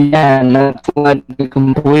 Yeah, and that's led to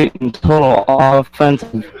complete and total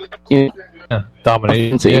offensive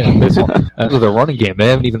domination. Yeah, that's the running game.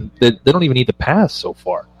 They don't even need to pass so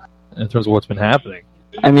far in terms of what's been happening.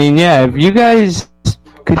 I mean, yeah, if you guys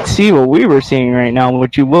could see what we were seeing right now,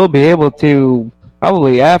 which you will be able to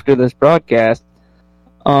probably after this broadcast,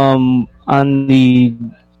 on the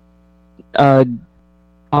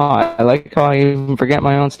I like how I even forget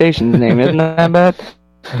my own station's name. Isn't that bad?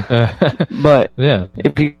 But yeah,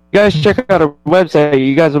 if you guys check out our website,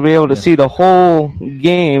 you guys will be able to see the whole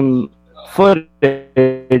game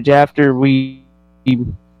footage after we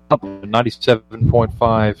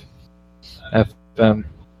 97.5 FM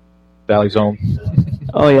Valley Zone.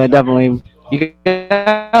 Oh yeah, definitely. You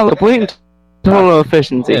get complete and total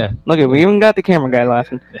efficiency. Yeah. Look at, we even got the camera guy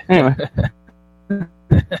laughing. Anyway.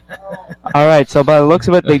 All right, so by the looks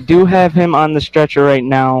of it, they do have him on the stretcher right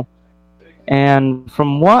now. And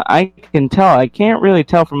from what I can tell, I can't really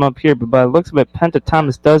tell from up here, but by the looks of it, Penta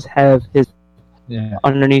Thomas does have his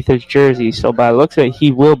underneath his jersey. So by the looks of it,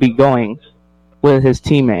 he will be going with his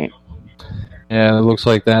teammate. Yeah, it looks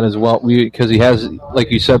like that as well. Because he has,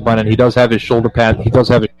 like you said, Brennan, he does have his shoulder pad. He does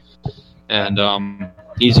have it, and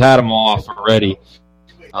he's had him off already.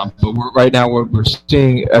 But right now we're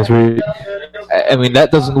seeing that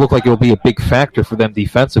doesn't look like it'll be a big factor for them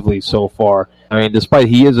defensively so far. I mean, despite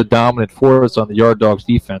he is a dominant force on the Yard Dogs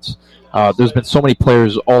defense, there's been so many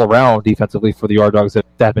players all around defensively for the Yard Dogs that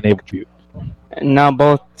have been able to. And now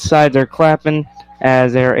both sides are clapping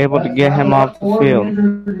as they're able to get him off the field.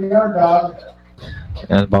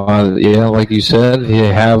 And like you said, they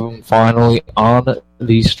have him finally on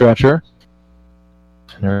the stretcher.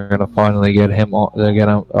 They're going to finally get him off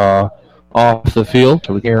the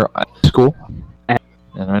field here at school.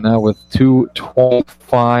 And right now with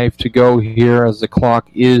 2:25 to go here as the clock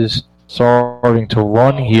is starting to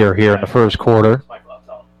run here in the first quarter.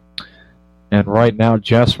 And right now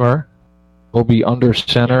Jesmer will be under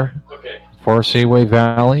center for Seaway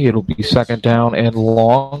Valley. It'll be second down and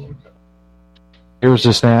long. Here's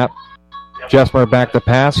the snap. Jesmer back to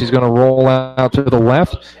pass. He's going to roll out to the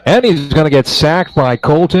left, and he's going to get sacked by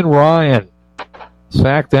Colton Ryan.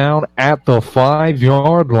 Sacked down at the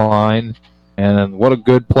 5-yard line, and what a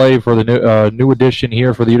good play for the new addition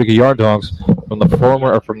here for the Utica Yard Dogs from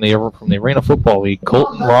the Arena Football League,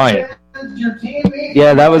 Colton Ryan.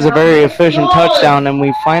 Yeah, that was a very efficient touchdown, and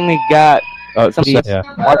we finally got. We're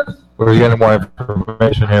getting more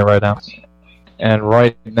information here right now, and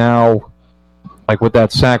right now. Like with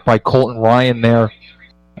that sack by Colton Ryan there.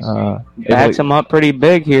 Backs him up pretty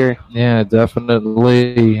big here. Yeah,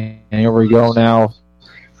 definitely. And here we go now.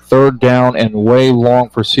 Third down and way long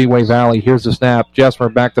for Seaway Valley. Here's the snap.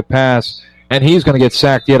 Jesmer back to pass. And he's going to get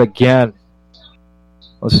sacked yet again.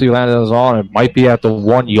 Let's see what that is on. It might be at the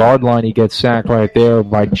 1-yard line. He gets sacked right there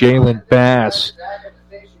by Jalen Bass.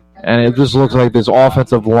 And it just looks like this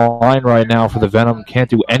offensive line right now for the Venom can't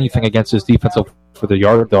do anything against this defensive for the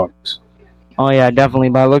Yard Dogs. Oh, yeah, definitely.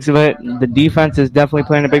 By the looks of it, the defense is definitely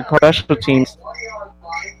playing a big part. Special teams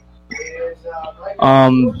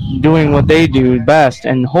doing what they do best,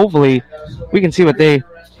 and hopefully we can see what they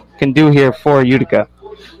can do here for Utica.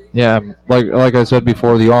 Yeah, like I said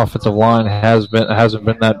before, the offensive line hasn't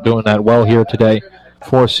been doing that well here today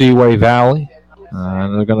for Seaway Valley.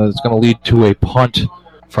 And it's gonna lead to a punt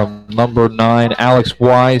from number 9, Alex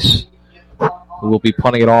Wise, who will be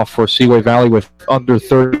punting it off for Seaway Valley with under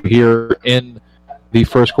 30 here in the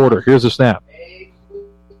first quarter. Here's the snap.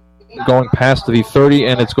 Going past the 30,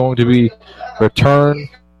 and it's going to be returned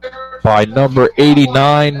by number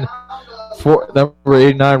 89. Number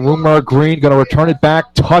 89, Rumar Green, going to return it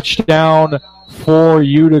back. Touchdown for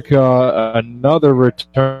Utica. Another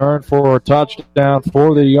return for a touchdown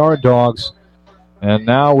for the Yard Dogs. And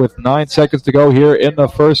now with 9 seconds to go here in the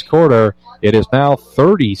first quarter, it is now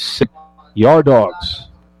 36 Yard Dogs.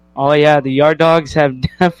 Oh, yeah, the Yard Dogs have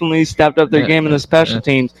definitely stepped up their game in the special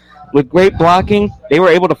teams. With great blocking, they were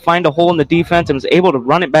able to find a hole in the defense and was able to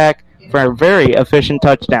run it back for a very efficient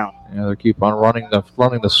touchdown. Yeah, they keep on running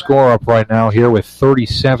the score up right now here with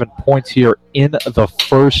 37 points here in the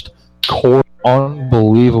first quarter.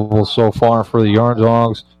 Unbelievable so far for the Yard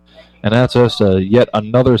Dogs. And that's just yet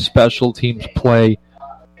another special teams play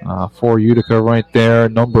for Utica right there.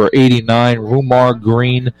 Number 89, Rumar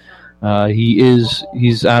Green.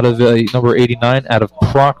 He's out of number 89 out of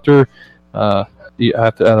Proctor, out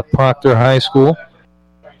of Proctor High School.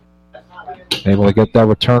 Able to get that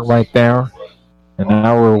return right there. And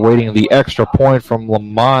now we're waiting the extra point from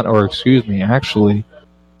Lamont, actually,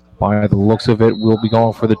 by the looks of it, we'll be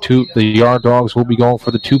going for the Yard Dogs will be going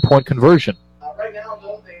for the 2-point conversion.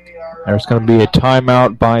 There's going to be a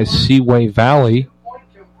timeout by Seaway Valley.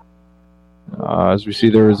 As we see,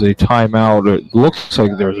 there is a timeout. It looks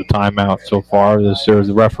like there's a timeout so far.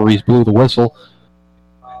 The referees blew the whistle.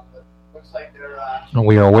 And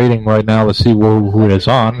we are waiting right now to see who it is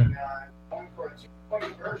on.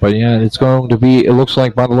 But yeah, it's going to be, it looks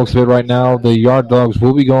like by the looks of it right now, the Yard Dogs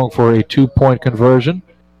will be going for a 2-point conversion.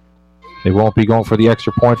 They won't be going for the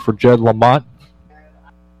extra point for Jed Lamont.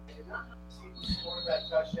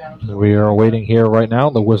 We are waiting here right now.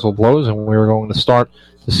 The whistle blows, and we're going to start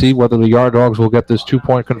to see whether the Yard Dogs will get this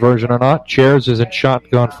 2-point conversion or not. Chairs is in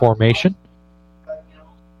shotgun formation.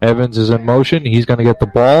 Evans is in motion. He's going to get the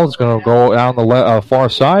ball. He's going to go down the far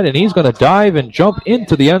side, and he's going to dive and jump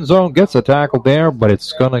into the end zone. Gets a tackle there, but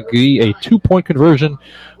it's going to be a 2-point conversion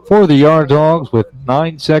for the Yard Dogs with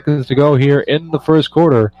 9 seconds to go here in the first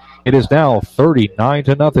quarter. It is now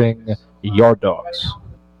 39-0 Yard Dogs.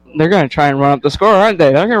 They're going to try and run up the score, aren't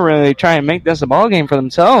they? They're going to really try and make this a ball game for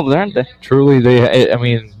themselves, aren't they? Truly,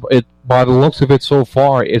 by the looks of it so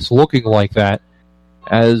far, it's looking like that,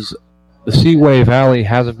 as the Seaway Valley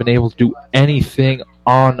hasn't been able to do anything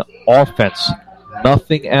on offense.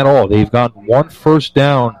 Nothing at all. They've gotten 1 first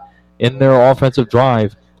down in their offensive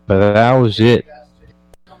drive, but that was it.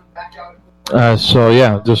 Just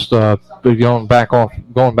going back on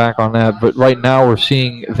that. But right now we're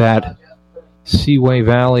seeing that Seaway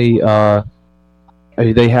Valley,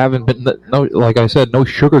 they haven't been, like I said, no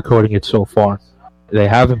sugarcoating it so far. They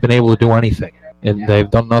haven't been able to do anything, and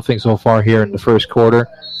they've done nothing so far here in the first quarter.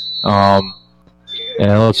 And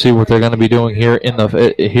let's see what they're going to be doing here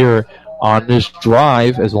here on this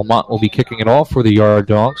drive, as Lamont will be kicking it off for the Yard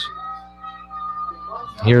Dogs.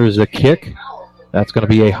 Here is a kick. That's going to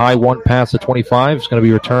be a high one pass to 25. It's going to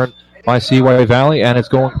be returned by Seaway Valley, and it's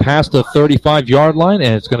going past the 35-yard line,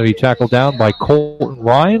 and it's going to be tackled down by Colton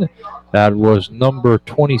Ryan. That was number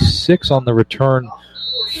 26 on the return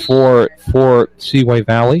for Seaway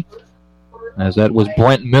Valley, as that was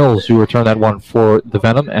Brent Mills who returned that one for the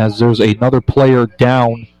Venom, as there's another player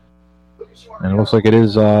down, and it looks like it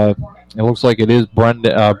is Brent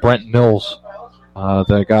Mills.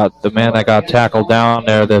 The man that got tackled down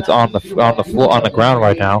there, that's on the ground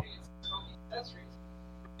right now,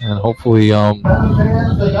 and hopefully right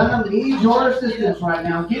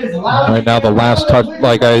now the last touch,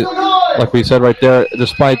 like we said right there,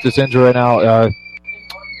 despite this injury right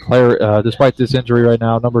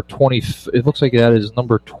now, number 20, it looks like that is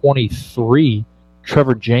number 23,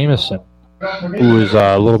 Trevor Jameson, who is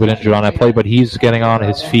a little bit injured on that play, but he's getting on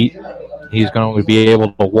his feet. He's going to be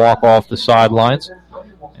able to walk off the sidelines,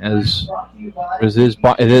 as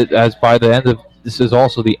by the end of this is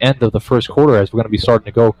also the end of the first quarter, as we're going to be starting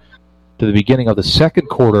to go to the beginning of the second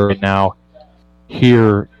quarter right now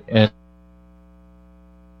here in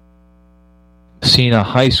Messina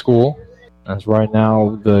High School. As right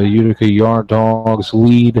now the Utica Yard Dogs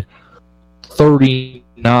lead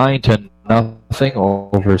 39-0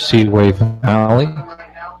 over Seaway Valley.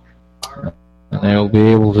 And they'll be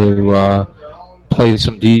able to play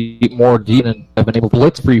some more deep, and have been able to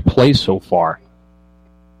blitz-free play so far.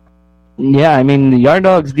 Yeah, I mean, the Yard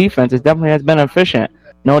Dogs' defense definitely has been efficient.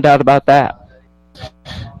 No doubt about that.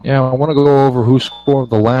 Yeah, I want to go over who scored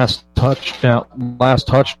the last touchdown.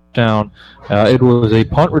 It was a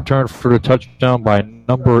punt return for the touchdown by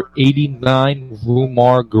number 89,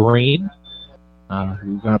 Rumar Green,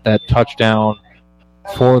 who got that touchdown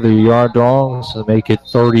for the Yard Dogs to make it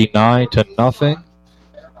 39-0.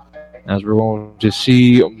 As we're going to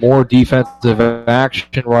see more defensive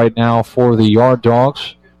action right now for the Yard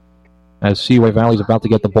Dogs, as Seaway Valley is about to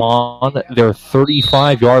get the ball on their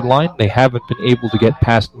 35-yard line. They haven't been able to get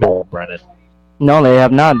past the ball, Brennan. No, they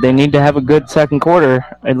have not. They need to have a good second quarter.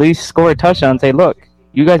 At least score a touchdown and say, look,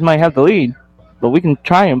 you guys might have the lead, but we can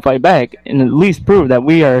try and fight back and at least prove that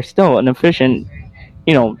we are still an efficient,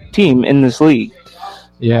 team in this league.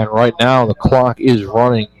 Yeah, and right now the clock is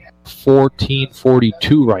running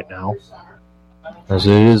 14:42 right now, as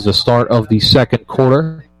it is the start of the second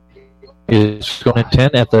quarter. It's going to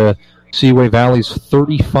 10 at the Seaway Valley's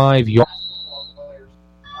 35-yard.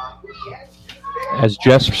 As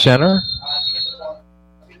Jesser center.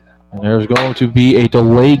 And there's going to be a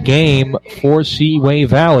delay game for Seaway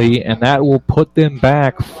Valley, and that will put them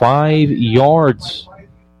back 5 yards.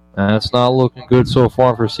 That's not looking good so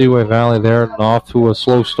far for Seaway Valley. They're off to a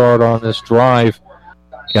slow start on this drive,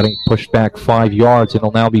 getting pushed back 5 yards.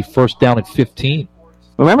 It'll now be first down and 15.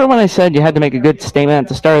 Remember when I said you had to make a good statement at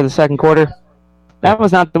the start of the second quarter? That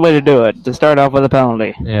was not the way to do it, to start off with a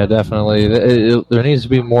penalty. Yeah, definitely. There needs to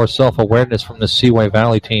be more self-awareness from the Seaway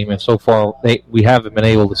Valley team, and so far we haven't been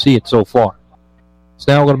able to see it so far. It's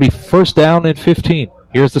now going to be first down and 15.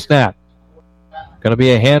 Here's the snap. Going to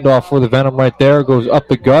be a handoff for the Venom right there. Goes up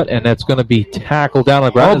the gut, and that's going to be tackled down on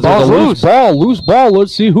the ground. Ball's loose ball.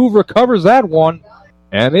 Let's see who recovers that one.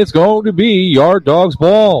 And it's going to be Yard Dogs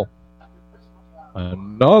ball.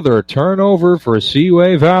 Another turnover for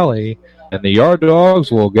Seaway Valley. And the Yard Dogs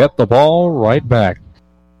will get the ball right back.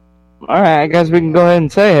 All right, I guess we can go ahead and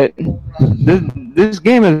say it. This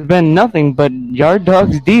game has been nothing but Yard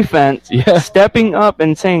Dogs defense stepping up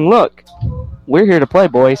and saying, look, we're here to play,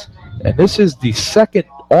 boys. And this is the second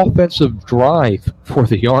offensive drive for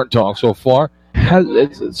the Yard Dogs so far.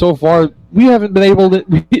 So far, we haven't been able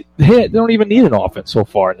to. They don't even need an offense so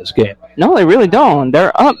far in this game. No, they really don't.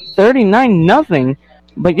 They're up 39-0,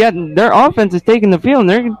 but yet their offense is taking the field, and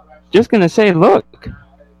they're just going to say, look,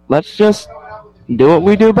 let's just do what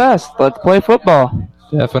we do best. Let's play football.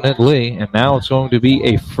 Definitely. And now it's going to be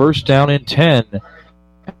a first down and 10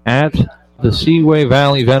 at the Seaway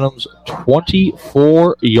Valley Venom's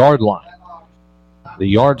 24-yard line. The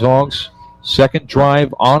Yard Dogs' second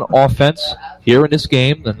drive on offense here in this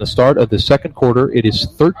game. In the start of the second quarter, it is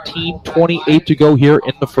 13:28 to go here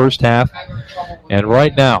in the first half. And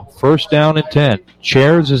right now, first down and 10.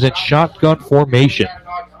 Chairs is in shotgun formation.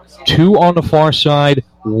 2 on the far side,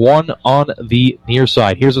 1 on the near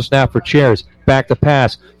side. Here's a snap for Chairs. Back to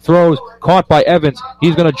pass. Throws. Caught by Evans.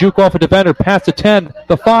 He's going to juke off a defender. Past the 10,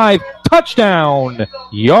 the 5. Touchdown!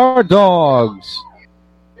 Yard Dogs.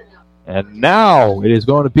 And now it is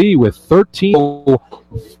going to be with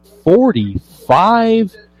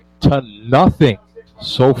 45-0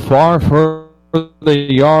 so far for the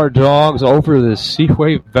Yard Dogs over the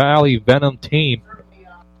Seaway Valley Venom team.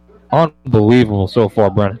 Unbelievable so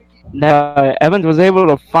far, Brennan. Now, Evans was able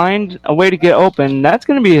to find a way to get open. That's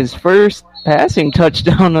going to be his first passing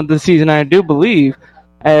touchdown of the season, I do believe,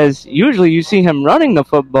 as usually you see him running the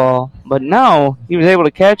football, but now he was able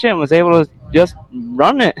to catch it and was able to just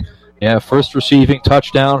run it. Yeah, first receiving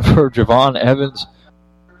touchdown for Javon Evans.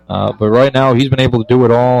 But right now he's been able to do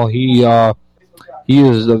it all. He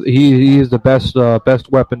is the best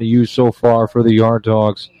weapon to use so far for the Yard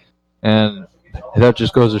Dogs, and that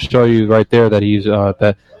just goes to show you right there that he's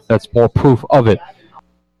that's more proof of it.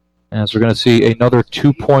 As we're going to see another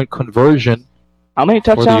 2-point conversion. How many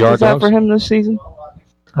touchdowns is that for him this season?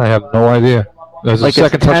 I have no idea. That's the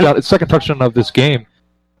second touchdown. It's second touchdown of this game.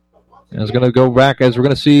 And it's going to go back as we're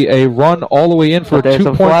going to see a run all the way in for a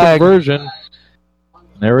 2-point conversion.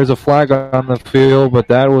 There is a flag on the field, but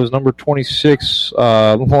that was number 26,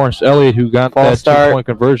 Lawrence Elliott, who got that 2-point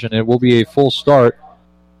conversion. It will be a full start.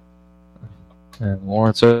 And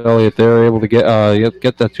Lawrence Elliott, they're able to get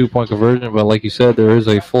that 2-point conversion, but like you said, there is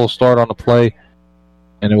a full start on the play,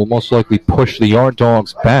 and it will most likely push the Yard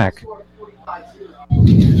Dogs back.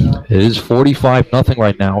 It is 45-0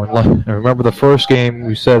 right now. And remember the first game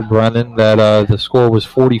we said, Brendan, that the score was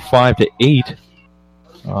 45-8.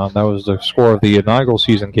 That was the score of the inaugural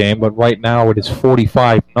season game, but right now it is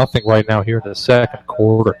 45-0 right now here in the second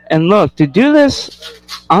quarter. And look, to do this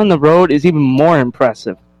on the road is even more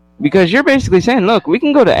impressive, because you're basically saying, look, we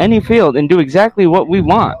can go to any field and do exactly what we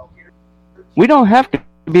want. We don't have to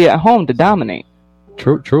be at home to dominate.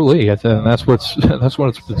 Truly, and that's what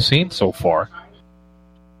it's been seen so far.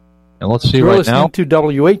 And let's see You're right now. listening to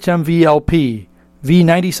WHMVLP,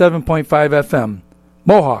 V97.5 FM,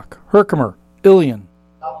 Mohawk, Herkimer, Ilion.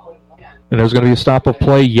 And there's going to be a stop of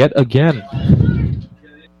play yet again.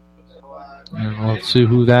 And let's see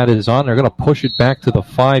who that is on. They're going to push it back to the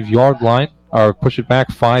 5-yard line, or push it back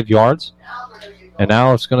 5 yards. And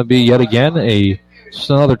now it's going to be yet again just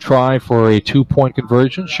another try for a 2-point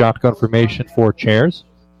conversion, shotgun formation for Chairs.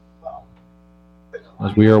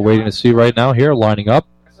 As we are waiting to see right now here, lining up.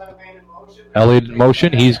 Elliott in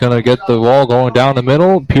motion. He's going to get the ball going down the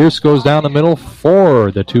middle. Pierce goes down the middle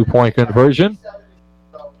for the 2-point conversion.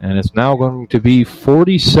 And it's now going to be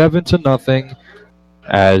 47-0,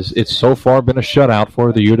 as it's so far been a shutout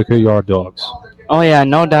for the Utica Yard Dogs. Oh, yeah,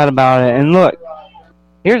 no doubt about it. And look,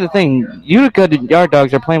 here's the thing. Utica Yard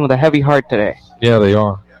Dogs are playing with a heavy heart today. Yeah, they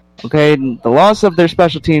are. Okay, the loss of their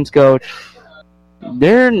special teams coach,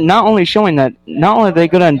 they're not only showing that not only are they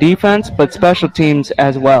good on defense, but special teams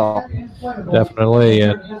as well. Definitely,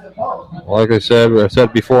 and like I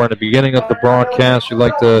said before in the beginning of the broadcast, we'd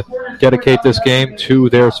like to dedicate this game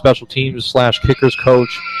to their special teams / kickers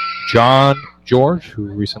coach, John George, who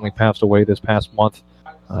recently passed away this past month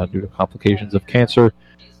due to complications of cancer.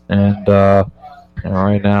 And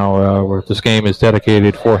right now, this game is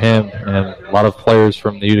dedicated for him, and a lot of players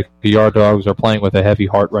from the Utica Yard Dogs are playing with a heavy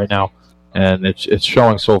heart right now, and it's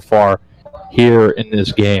showing so far here in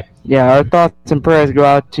this game. Yeah, our thoughts and prayers go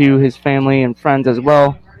out to his family and friends as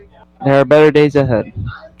well. There are better days ahead.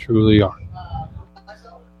 Truly are.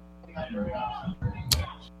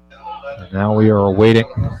 And now we are waiting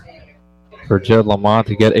for Jed Lamont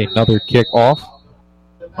to get another kick off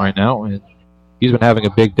right now. And he's been having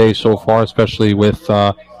a big day so far, especially with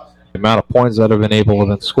the amount of points that have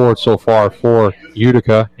been scored so far for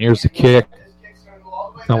Utica. Here's the kick.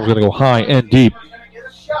 Now we're going to go high and deep.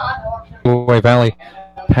 Seaway Valley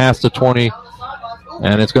past the 20,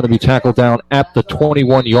 and it's going to be tackled down at the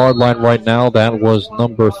 21-yard line right now. That was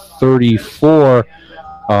number 34,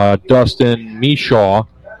 Dustin Mishaw,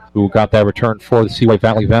 who got that return for the Seaway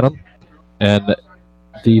Valley Venom. And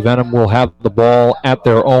the Venom will have the ball at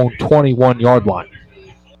their own 21-yard line.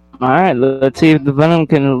 All right, let's see if the Venom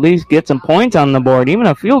can at least get some points on the board. Even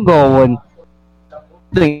a field goal would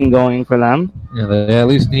thing going for them. Yeah, they at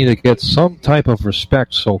least need to get some type of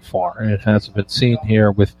respect so far, and it hasn't been seen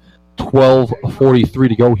here with 12:43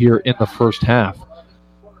 to go here in the first half.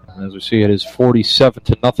 And as we see, it is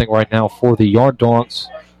 47-0 right now for the Yard Dogs,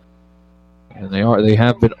 and they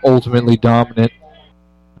have been ultimately dominant.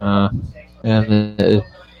 And in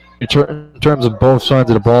terms of both sides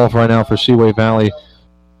of the ball right now for Seaway Valley,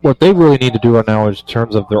 what they really need to do right now is in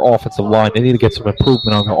terms of their offensive line. They need to get some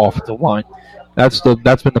improvement on their offensive line. That's been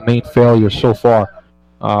the main failure so far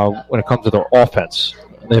when it comes to their offense.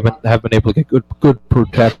 They have been able to get good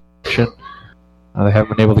protection. They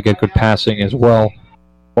haven't been able to get good passing as well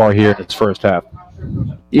far here in its first half.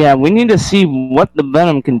 Yeah, we need to see what the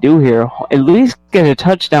Venom can do here. At least get a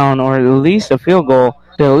touchdown or at least a field goal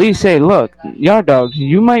to at least say, look, Yard Dogs,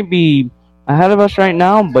 you might be ahead of us right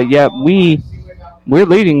now, but yet we're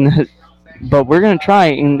leading, but we're going to try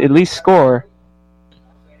and at least score.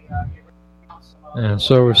 And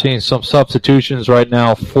so we're seeing some substitutions right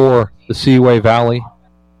now for the Seaway Valley.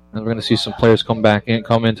 And we're going to see some players come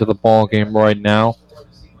into the ball game right now.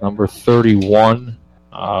 Number 31,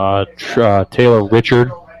 Taylor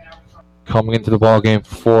Richard, coming into the ball game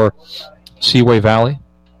for Seaway Valley.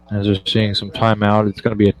 As we're seeing some timeout, it's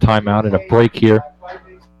going to be a timeout and a break here.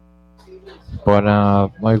 But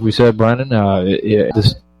like we said, Brandon,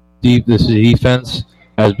 this defense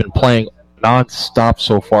has been playing non-stop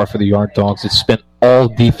so far for the Yard Dogs. It's been all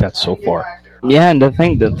defense so far. Yeah, and to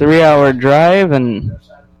think the 3-hour drive and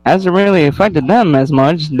hasn't really affected them as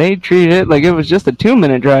much. They treated it like it was just a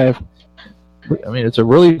 2-minute drive. I mean, it's a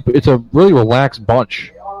really relaxed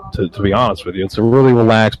bunch. To be honest with you, it's a really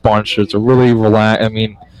relaxed bunch. It's a really relaxed. I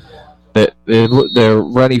mean, they're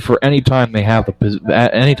ready for any time they have the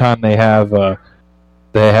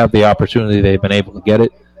opportunity. They've been able to get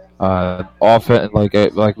it.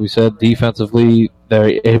 Like we said, defensively,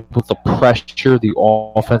 they're able to pressure the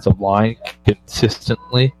offensive line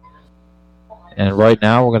consistently. And right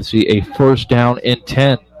now, we're going to see a first down and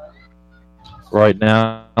 10. Right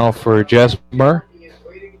now for Jesmer,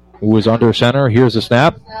 who is under center. Here's the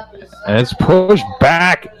snap, and it's pushed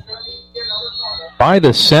back by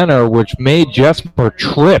the center, which made Jesmer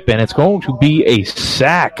trip, and it's going to be a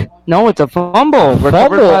sack. No, it's a fumble.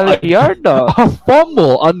 Recovered by the Yard Dog. A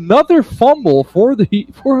fumble, another fumble for the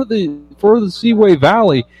Seaway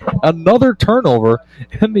Valley, another turnover,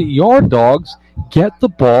 and the Yard Dogs get the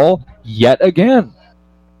ball yet again.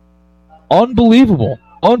 Unbelievable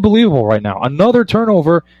right now. Another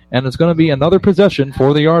turnover, and it's going to be another possession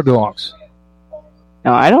for the Yard Dogs.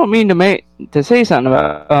 Now, I don't mean to say something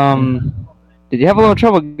about. Did you have a little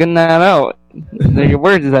trouble getting that out? Your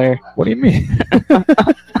words there. What do you mean?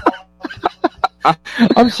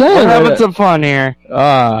 I'm saying we're having some fun here.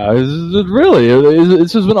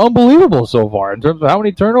 This has been unbelievable so far in terms of how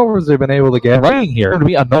many turnovers they've been able to get right here. To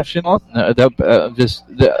be a notion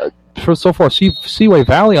so far, Seaway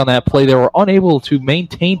Valley on that play, they were unable to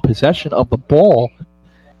maintain possession of the ball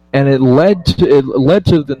and it led to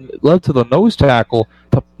the nose tackle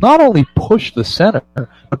to not only push the center,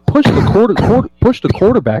 but push the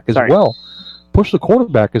quarterback as well. Push the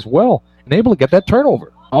quarterback as well, and able to get that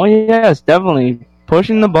turnover. Oh yes, definitely.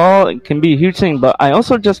 Pushing the ball can be a huge thing, but I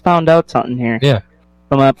also just found out something here. Yeah.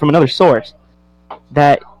 From another source,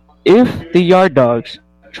 that if the Yard Dogs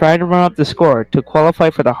try to run up the score to qualify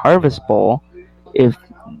for the Harvest Bowl, if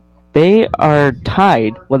they are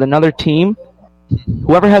tied with another team,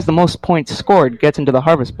 whoever has the most points scored gets into the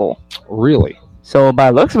Harvest Bowl. Really? So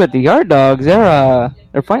by the looks of it, the Yard Dogs, they're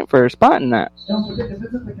fighting for a spot in that.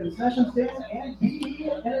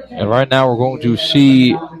 And right now we're going to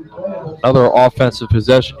see another offensive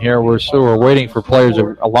possession here. We're waiting for players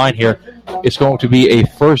to align here. It's going to be a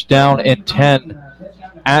first down and 10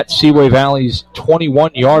 at Seaway Valley's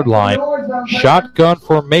 21-yard line. Shotgun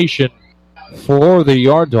formation for the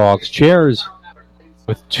Yard Dogs. Chairs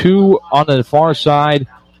with 2 on the far side,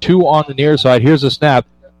 2 on the near side. Here's the snap.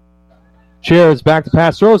 Chairs back to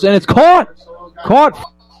pass, throws, and it's caught.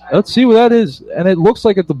 Let's see what that is. And it looks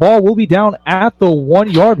like the ball will be down at the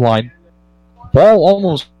 1-yard line. Ball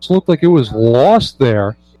almost looked like it was lost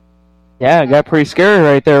there. Yeah, it got pretty scary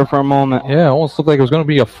right there for a moment. Yeah, it almost looked like it was going to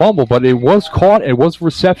be a fumble, but it was caught. It was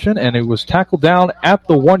reception, and it was tackled down at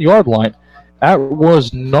the 1-yard line. That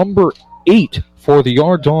was number 8 for the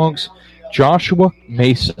Yard Dogs, Joshua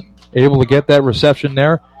Mason. Able to get that reception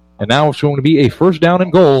there, and now it's going to be a first down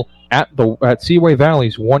and goal at Seaway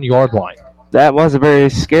Valley's 1-yard line. That was a very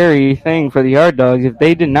scary thing for the Yard Dogs. If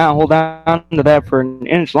they did not hold on to that for an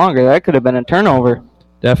inch longer, that could have been a turnover.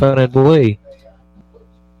 Definitely.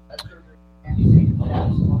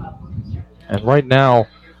 And right now,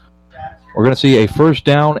 we're going to see a first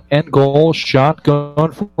down and goal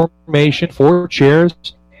shotgun formation for Chairs.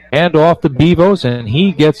 Hand off to Bevos, and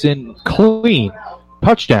he gets in clean.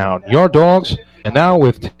 Touchdown, Yard Dogs. And now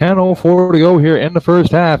with 10:04 to go here in the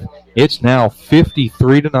first half, it's now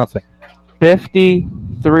 53-0.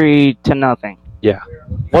 53-0. Yeah.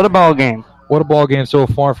 What a ball game. What a ball game so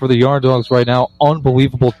far for the Yard Dogs right now.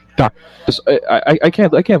 Unbelievable. I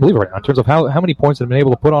can't believe it right now in terms of how many points they've been able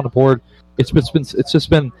to put on the board. It's just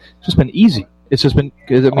been easy. It's just been.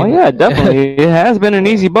 Definitely. It has been an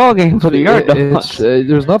easy ball game for the Yard Dogs.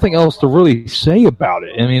 There's nothing else to really say about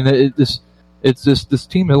it. I mean, this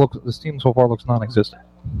team so far looks non-existent.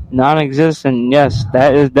 Non-existent. Yes,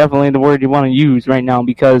 that is definitely the word you want to use right now,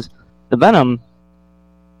 because the Venom,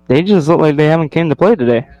 they just look like they haven't came to play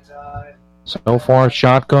today. So far,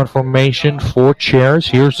 shotgun formation for Chairs.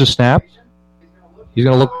 Here's the snap. He's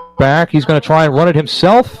going to look back. He's going to try and run it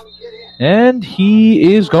himself. And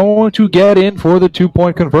he is going to get in for the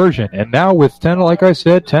 2-point conversion. And now with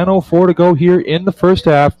 10:04 to go here in the first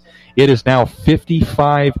half, it is now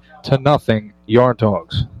 55-0 Yard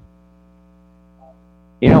Dogs.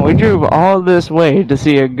 You know, we drove all this way to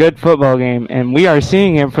see a good football game, and we are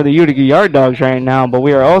seeing it for the Utica Yard Dogs right now, but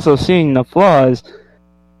we are also seeing the flaws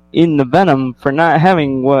in the Venom for not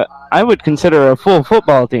having what I would consider a full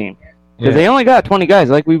football team. Because they only got 20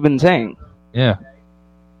 guys, like we've been saying. Yeah.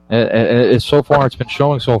 It's so far, it's been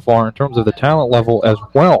showing so far in terms of the talent level as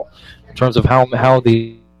well, in terms of how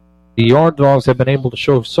the Yard Dogs have been able to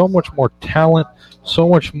show so much more talent, so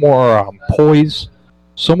much more poise,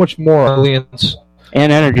 so much more brilliance.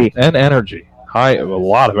 And energy. A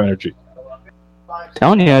lot of energy. I'm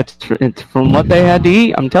telling you, it's from what they had to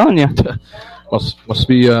eat. I'm telling you. Must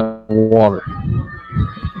be water.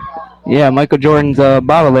 Yeah, Michael Jordan's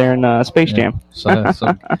bottle there in Space Jam.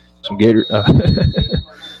 Some Gator.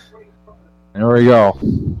 There we go.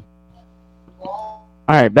 All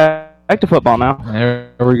right, back to football now.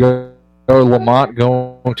 There we go. Lamont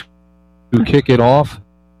going to kick it off.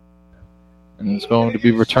 And it's going to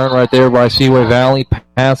be returned right there by Seaway Valley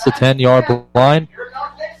past the 10-yard line.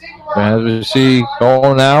 As we see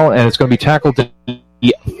going now, and it's going to be tackled to the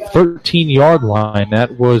 13-yard line.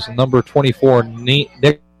 That was number 24,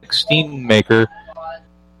 Nick Steenmaker.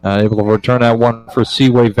 Able to return that one for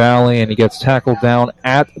Seaway Valley, and he gets tackled down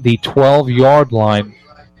at the 12-yard line.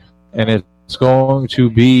 And it's going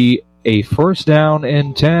to be a first down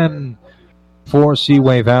and 10 for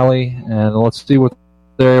Seaway Valley. And let's see what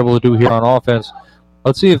they're able to do here on offense.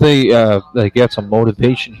 Let's see if they get some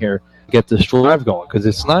motivation here, get this drive going, because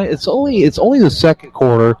it's only the second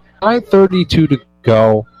quarter, 9:32 to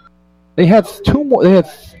go. They had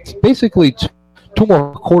basically two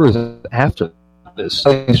more quarters after this.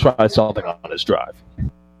 He's trying something on this drive.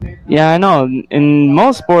 Yeah, I know. In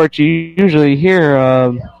most sports, you usually hear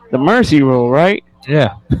the mercy rule, right?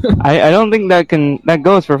 Yeah. I don't think that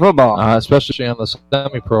goes for football. Especially on the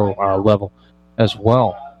semi-pro level as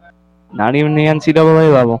well. Not even the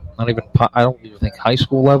NCAA level. Not even, I don't even think high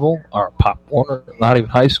school level, or Pop Warner, not even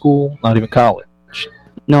high school, not even college.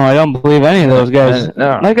 No, I don't believe any of those guys.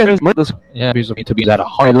 No. Like I just, Yeah, to be at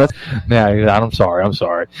 100. Yeah, I'm sorry.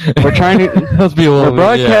 we're trying to. Let's be a little We're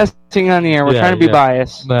broadcasting on the air. We're trying to be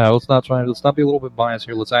biased. No, let's not be a little bit biased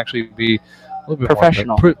here. Let's actually be a little bit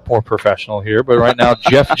professional. More professional here. But right now,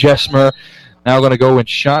 Jeff Jesmer now going to go in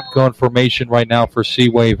shotgun formation right now for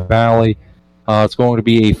Seaway Valley. It's going to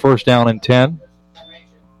be a first down and 10.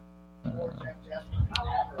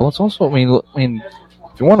 But let's also, I mean,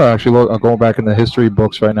 if you want to actually look, going back in the history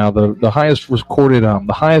books right now, the highest recorded,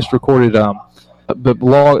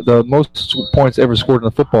 the most points ever scored in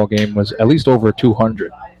a football game was at least over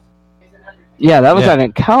 200. Yeah, that was at a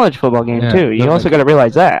college football game too. You also got to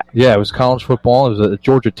realize that. Yeah, it was college football. It was a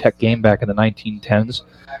Georgia Tech game back in the 1910s.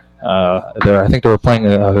 I think they were playing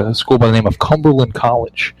a school by the name of Cumberland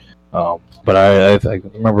College. But I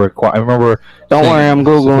remember. Don't worry, I'm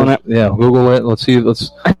googling it. Yeah, Google it. Let's see. Let's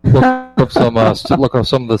look up some of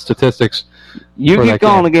the statistics. You keep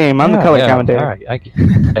going the game. I'm the color commentator. All right.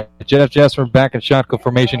 Jeff Jesmer back in shotgun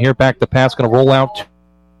formation here. Back the pass, going to roll out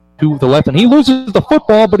to the left, and he loses the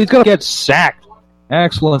football, but he's going to get sacked.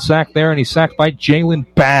 Excellent sack there, and he's sacked by Jalen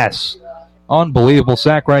Bass. Unbelievable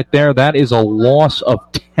sack right there. That is a loss of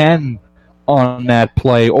 10 on that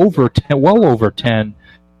play. Well over 10.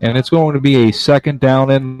 And it's going to be a second down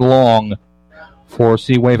and long for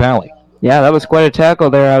Seaway Valley. Yeah, that was quite a tackle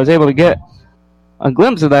there. I was able to get a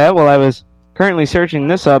glimpse of that while I was currently searching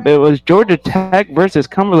this up. It was Georgia Tech versus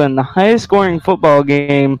Cumberland, the highest scoring football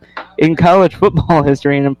game in college football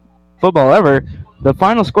history and in football ever. The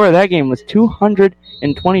final score of that game was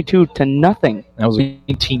 222-0. That was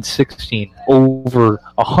 1916, over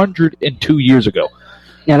 102 years ago.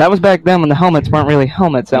 Yeah, that was back then when the helmets weren't really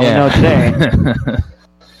helmets that we know today.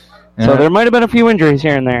 So there might have been a few injuries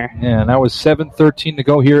here and there. Yeah, and that was 7:13 to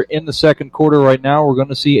go here in the second quarter. Right now, we're going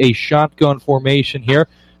to see a shotgun formation here.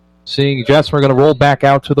 Seeing Jesmer going to roll back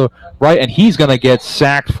out to the right, and he's going to get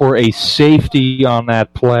sacked for a safety on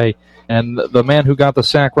that play. And the man who got the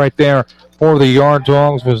sack right there for the Yard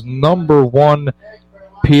Dogs was number 1,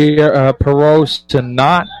 Pierre Perot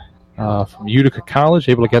Senat from Utica College,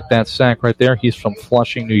 able to get that sack right there. He's from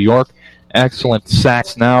Flushing, New York. Excellent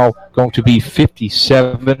sacks now, going to be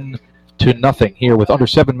 57-0 here with under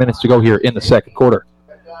 7 minutes to go here in the second quarter.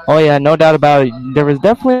 Oh, yeah, no doubt about it. There was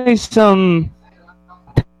definitely some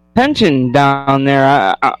tension down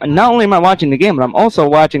there. Not only am I watching the game, but I'm also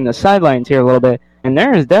watching the sidelines here a little bit. And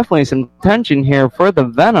there is definitely some tension here for the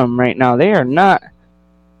Venom right now. They are not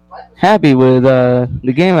happy with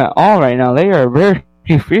the game at all right now. They are very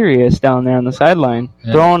furious down there on the sideline,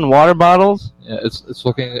 throwing water bottles. Yeah, it's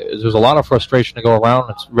looking. There's a lot of frustration to go around.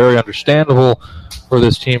 It's very understandable for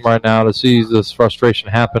this team right now to see this frustration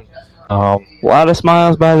happen. A lot of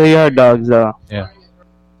smiles by the Yard Dogs, though. Yeah.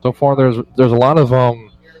 So far, there's a lot of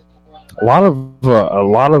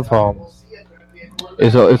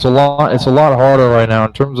it's a lot harder right now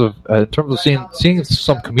in terms of seeing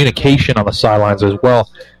some communication on the sidelines as well.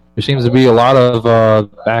 There seems to be a lot of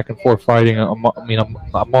back and forth fighting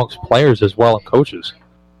amongst players as well and coaches.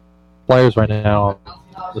 Players right now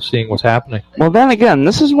are seeing what's happening. Well, then again,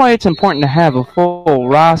 this is why it's important to have a full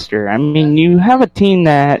roster. I mean, you have a team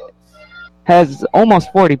that has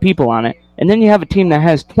almost 40 people on it, and then you have a team that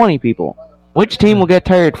has 20 people. Which team will get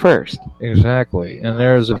tired first? Exactly. And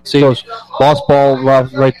there's a lost ball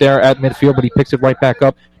right there at midfield, but he picks it right back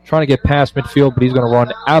up, trying to get past midfield, but he's going to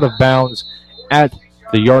run out of bounds at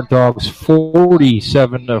the Yard Dogs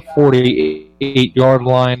 47 to 48 yard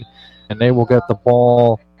line, and they will get the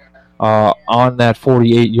ball on that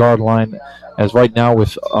 48 yard line. As right now,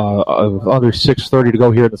 with under 6:30 to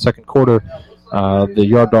go here in the second quarter, the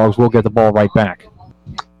Yard Dogs will get the ball right back.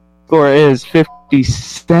 Score is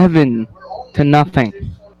 57-0.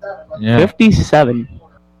 Yeah. 57.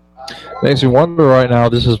 Makes you wonder right now.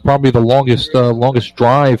 This is probably the longest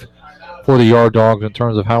drive for the Yard Dogs in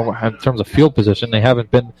terms of field position. They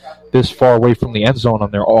haven't been this far away from the end zone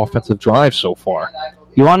on their offensive drive so far.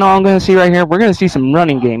 You want to know what I'm going to see right here? We're going to see some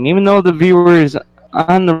running game. Even though the viewers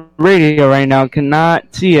on the radio right now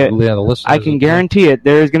cannot see it, I can guarantee it.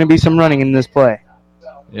 There is going to be some running in this play.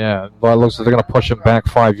 Yeah, but it looks like they're going to push him back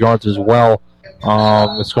 5 yards as well.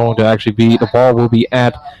 It's going to actually be, the ball will be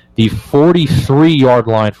at the 43-yard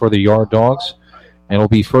line for the Yard Dogs, and it'll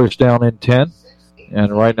be first down and 10.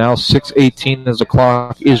 And right now, 6:18 as the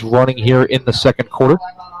clock is running here in the second quarter.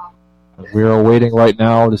 We are waiting right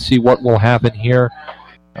now to see what will happen here.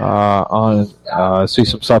 See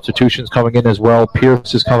some substitutions coming in as well.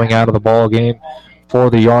 Pierce is coming out of the ball game for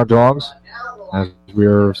the Yard Dogs. As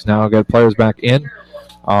we're now got players back in.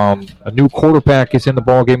 A new quarterback is in the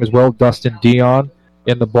ball game as well, Dustin Dion,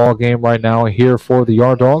 in the ball game right now here for the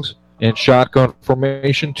Yard Dogs. In shotgun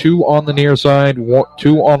formation, 2 on the near side,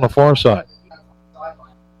 2 on the far side.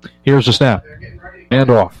 Here's the snap.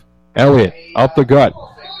 Handoff. Elliott up the gut.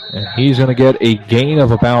 And he's going to get a gain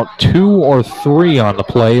of about 2 or 3 on the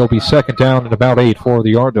play. It'll be second down and about 8 for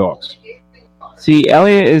the Yard Dogs. See,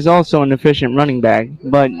 Elliott is also an efficient running back,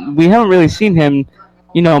 but we haven't really seen him,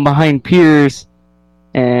 behind Pierce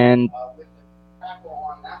and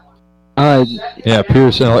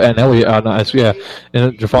Pierce and Elliott, and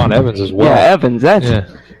Javon Evans as well. Yeah, Evans.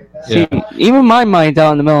 See, even my mind's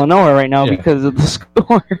out in the middle of nowhere right now because of the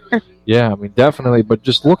score. Yeah, I mean, definitely. But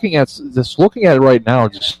just looking at it right now,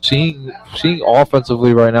 just seeing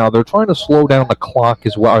offensively right now, they're trying to slow down the clock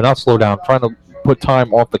as well, or not slow down, trying to put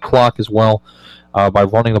time off the clock as well by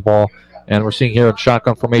running the ball. And we're seeing here in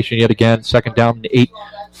shotgun formation yet again, second down and 8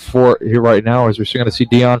 for here right now, as we're going to see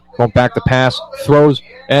Dion going back to pass, throws,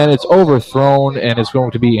 and it's overthrown, and it's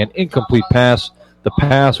going to be an incomplete pass. The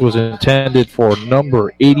pass was intended for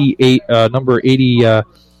number 88. Was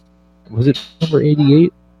it number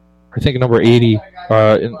 88? I think number 80.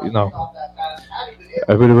 No.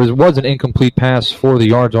 It was an incomplete pass for the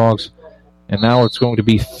Yard Dogs, and now it's going to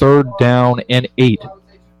be third down and 8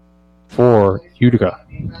 for Utica.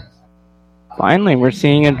 Finally, we're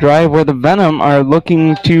seeing a drive where the Venom are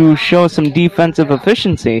looking to show some defensive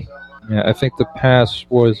efficiency. Yeah, I think the pass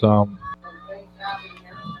was. Trying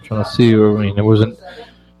to see. I mean, it was an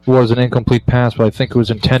incomplete pass, but I think it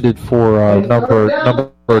was intended for number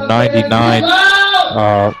 99.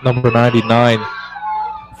 Number 99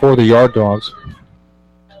 for the Yard Dogs.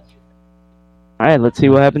 All right, let's see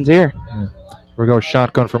what happens here. Yeah. We're going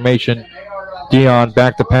shotgun formation. Dion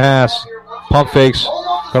back to pass. Pump fakes.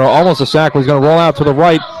 Almost a sack. He's going to roll out to the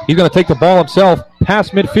right. He's going to take the ball himself.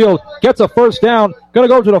 Past midfield. Gets a first down. Going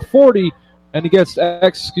to go to the 40. And he doesn't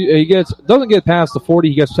get past the 40.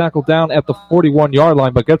 He gets tackled down at the 41-yard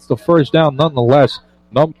line, but gets the first down nonetheless.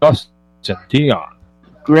 Dustin Dion.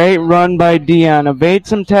 Great run by Dion. Evaded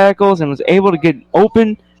some tackles and was able to get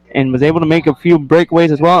open and was able to make a few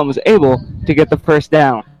breakaways as well and was able to get the first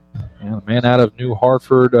down. Yeah, the man out of New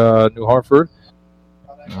Hartford. Able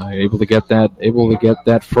to get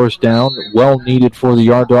that first down. Well needed for the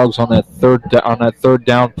Yard Dogs on that third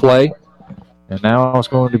down play. And now it's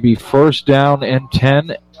going to be first down and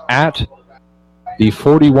 10 at the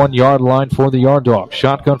 41-yard line for the Yard Dogs.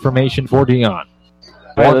 Shotgun formation for Dion.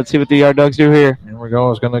 All right, let's see what the Yard Dogs do here. Here we go.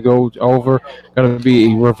 It's going to go over. Going to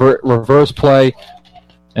be a reverse play.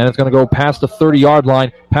 And it's going to go past the 30-yard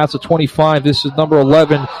line, past the 25. This is number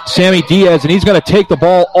 11, Sammy Diaz, and he's going to take the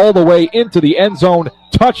ball all the way into the end zone.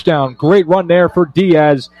 Touchdown. Great run there for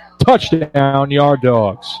Diaz. Touchdown, Yard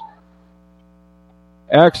Dogs.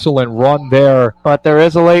 Excellent run there. But there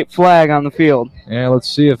is a late flag on the field. And let's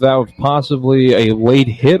see if that was possibly a late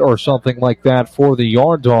hit or something like that for the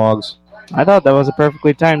Yard Dogs. I thought that was a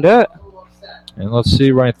perfectly timed hit. And let's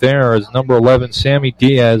see right there is number 11, Sammy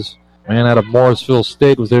Diaz, man out of Morrisville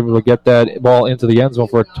State, was able to get that ball into the end zone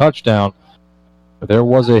for a touchdown. But there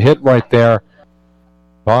was a hit right there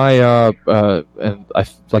by, and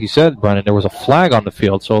like you said, Brennan, there was a flag on the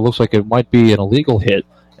field, so it looks like it might be an illegal hit.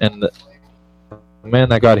 And the man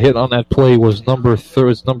that got hit on that play was number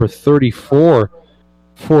 34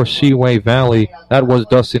 for Seaway Valley. That was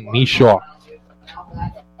Dustin Mishaw.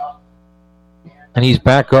 And he's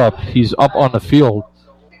back up. He's up on the field.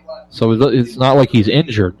 So it's not like he's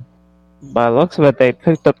injured. By the looks of it, they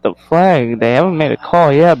picked up the flag. They haven't made a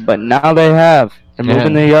call yet, but now they have. They're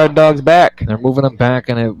moving the Yard Dogs back. They're moving them back,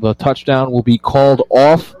 and the touchdown will be called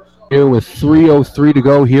off here with 3:03 to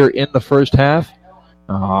go here in the first half.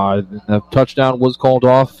 The touchdown was called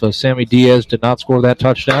off. Sammy Diaz did not score that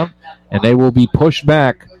touchdown, and they will be pushed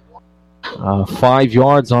back 5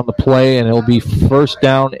 yards on the play, and it will be first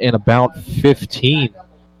down in about 15.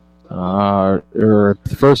 Or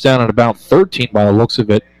first down at about 13 by the looks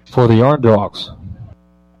of it for the Yard Dogs.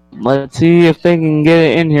 Let's see if they can get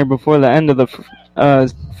it in here before the end of the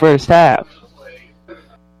first half.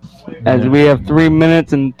 As we have 3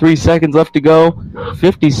 minutes and 3 seconds left to go,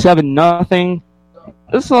 57-0.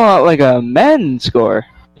 This is a lot like a Madden score.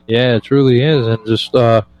 Yeah, it truly is. And just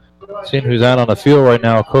seeing who's out on the field right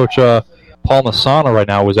now, Coach Paul Masana right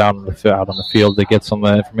now was out on the field to get some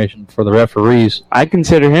information for the referees. I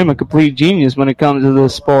consider him a complete genius when it comes to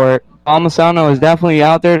this sport. Paul Masana is definitely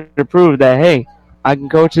out there to prove that, hey, I can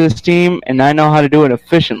coach this team and I know how to do it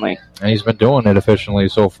efficiently. And he's been doing it efficiently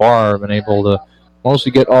so far. Been able to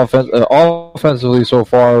mostly get offensively so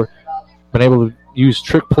far. Been able to use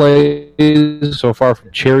trick plays so far from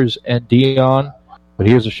Cheers and Dion. But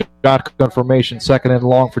here's a shotgun formation, second and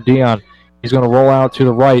long for Dion. He's going to roll out to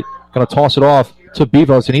the right, going to toss it off to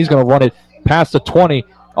Bevos, and he's going to run it past the 20.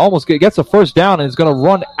 Almost gets a first down, and is going to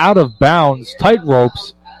run out of bounds, tight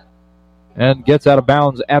ropes, and gets out of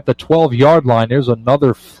bounds at the 12-yard line. There's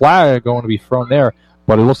another flag going to be thrown there,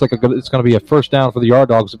 but it looks like it's going to be a first down for the Yard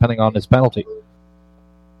Dogs, depending on this penalty.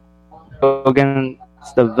 Again,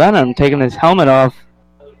 it's the Venom taking his helmet off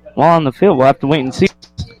while on the field. We'll have to wait and see.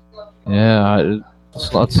 Yeah,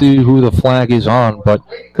 let's see who the flag is on, but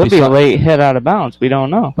could be a late hit out of bounds. We don't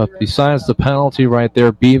know. But besides the penalty right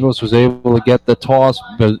there, Bevos was able to get the toss,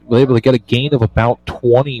 but was able to get a gain of about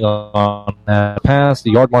 20 on that pass. The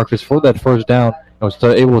yard markers for that first down, and was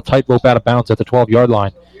able to tight rope out of bounds at the 12-yard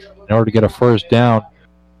line in order to get a first down.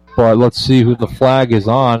 But let's see who the flag is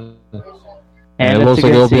on. And it looks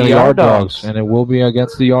like it will be the Yard Dogs. And it will be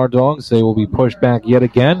against the Yard Dogs. They will be pushed back yet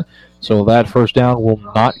again. So that first down will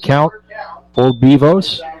not count for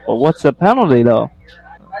Bevos. Well, what's the penalty, though?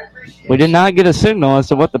 We did not get a signal as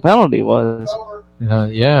to what the penalty was.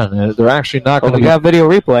 Yeah, they're actually not going to. We got video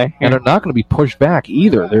replay, and they're not going to be pushed back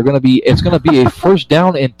either. They're going to be. It's going to be a first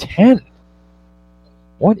down and 10.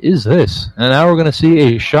 What is this? And now we're going to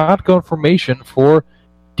see a shotgun formation for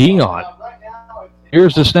Dion.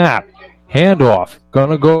 Here's the snap. Handoff. Going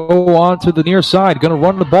to go on to the near side. Going to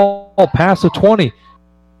run the ball past the 20.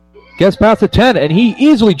 Gets past the 10, and he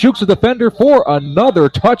easily jukes the defender for another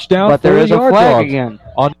touchdown. But there is a flag again.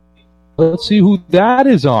 Let's see who that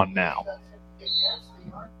is on now.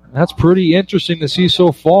 That's pretty interesting to see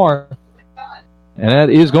so far. And that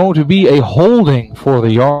is going to be a holding for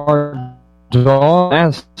the Yard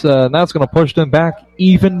Dogs. That's going to push them back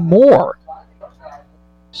even more.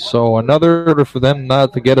 So another order for them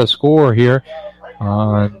not to get a score here.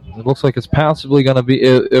 It looks like it's possibly going to be.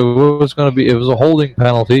 It was a holding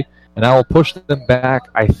penalty, and that will push them back,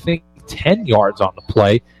 I think, 10 yards on the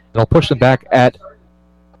play. And it'll push them back at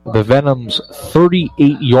the Venom's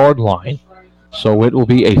 38-yard line. So it will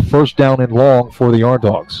be a first down and long for the Yard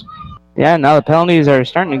Dogs. Yeah, now the penalties are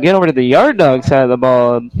starting to get over to the Yard Dog side of the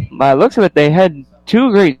ball. By the looks of it, they had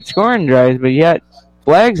two great scoring drives, but yet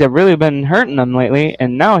flags have really been hurting them lately.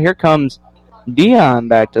 And now here comes Dion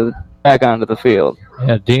back onto the field.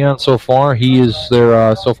 Yeah, Dion so far, he is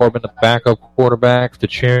there. So far, been the backup quarterback to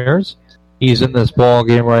Chairs. He's in this ball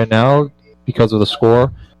game right now because of the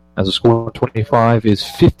score. As the score 25 is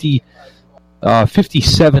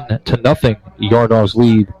 57-0. Yard Dogs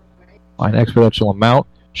lead by an exponential amount.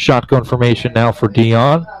 Shotgun formation now for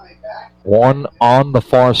Dion. One on the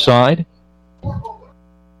far side.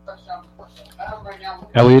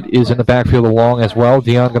 Elliott is in the backfield along as well.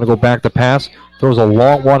 Dion going to go back to pass. Throws a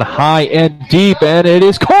long one high and deep, and it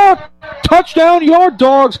is caught. Touchdown, Yard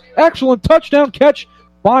Dogs. Excellent touchdown catch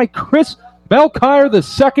by Chris Melchior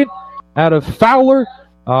II out of Fowler,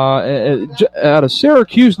 out of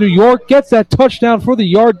Syracuse, New York. Gets that touchdown for the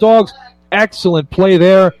Yard Dogs. Excellent play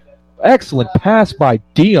there. Excellent pass by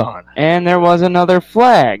Dion. And there was another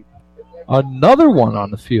flag. Another one on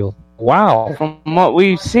the field. Wow. From what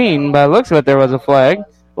we've seen, by the looks of it, there was a flag.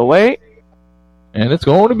 But wait. And it's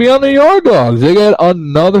going to be on the Yard Dogs. They get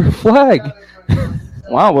another flag.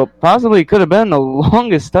 Wow, what possibly could have been the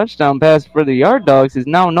longest touchdown pass for the Yard Dogs is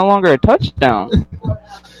now no longer a touchdown.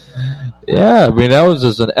 Yeah, I mean, that was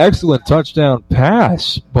just an excellent touchdown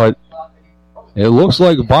pass. But it looks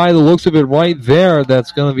like, by the looks of it right there,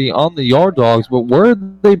 that's going to be on the Yard Dogs. But where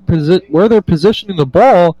they're positioning the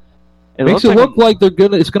ball, makes it look like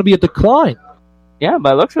it's going to be a decline. Yeah, by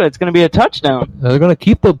the looks of it, it's going to be a touchdown. They're going to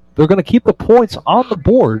keep the points on the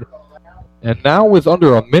board. And now with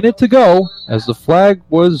under a minute to go, as the flag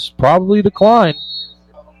was probably declined,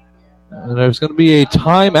 and there's going to be a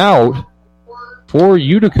timeout for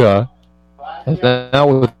Utica. And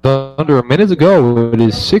now with under a minute to go, it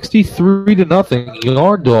is 63-0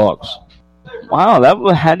 Yard Dogs. Wow, that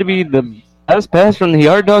had to be the best pass from the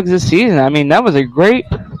Yard Dogs this season. I mean, that was a great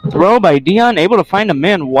throw by Dion, able to find a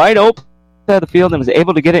man wide open of the field and was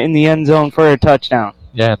able to get it in the end zone for a touchdown.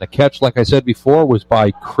 Yeah, and the catch, like I said before, was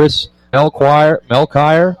by Chris Melchior,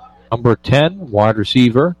 number 10, wide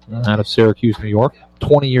receiver out of Syracuse, New York,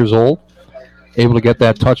 20 years old, able to get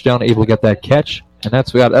that touchdown, able to get that catch, and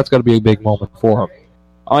that's got to be a big moment for him.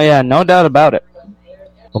 Oh, yeah, no doubt about it.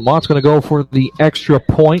 Lamont's going to go for the extra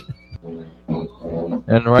point.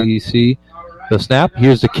 And right, you see the snap.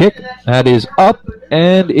 Here's the kick. That is up,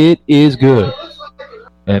 and it is good.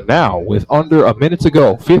 And now, with under a minute to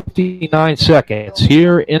go, 59 seconds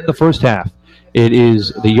here in the first half, it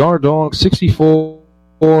is the Yard Dogs 64,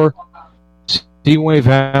 Seaway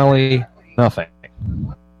Valley nothing.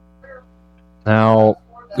 Now,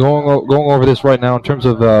 going over this right now in terms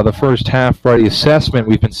of the first half, right? The assessment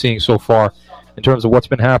we've been seeing so far in terms of what's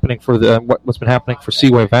been happening for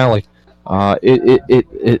Seaway Valley. What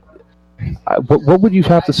would you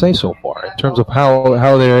have to say so far in terms of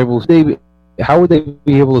how they're able to? How would they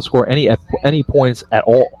be able to score any points at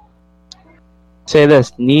all? Say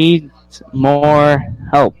this, needs more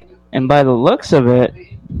help. And by the looks of it,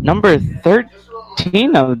 number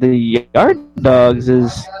 13 of the Yard Dogs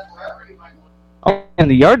is... Oh, and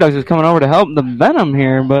the Yard Dogs is coming over to help the Venom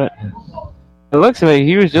here, but by the looks of it,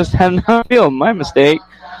 he was just heading downfield. My mistake.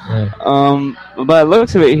 Yeah. But by the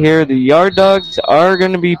looks of it here, the Yard Dogs are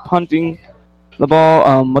going to be punting the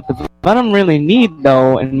ball. What the Venom really need,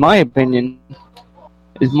 though, in my opinion,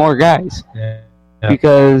 is more guys. Yeah.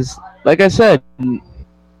 Because, like I said,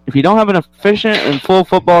 if you don't have an efficient and full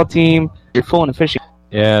football team, you're full and efficient.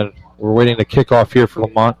 Yeah, we're waiting to kick off here for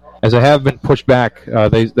Lamont. As they have been pushed back,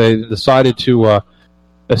 they decided to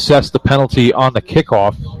assess the penalty on the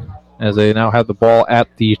kickoff, as they now have the ball at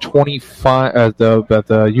the 25 at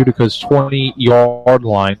the Utica's 20-yard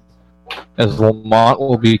line. As Lamont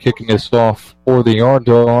will be kicking this off for the Yard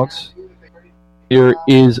Dogs. Here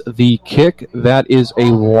is the kick. That is a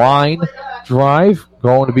line drive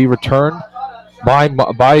going to be returned by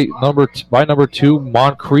number 2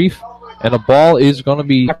 Moncrief, and the ball is going to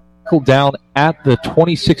be tackled down at the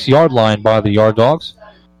 26-yard line by the Yard Dogs.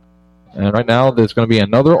 And right now there's going to be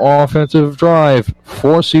another offensive drive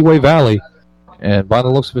for Seaway Valley. And by the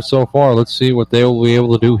looks of it so far, let's see what they will be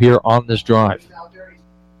able to do here on this drive.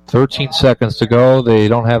 13 seconds to go. They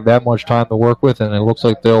don't have that much time to work with, and it looks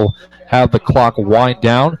like they'll have the clock wind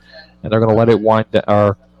down, and they're going to let it wind down.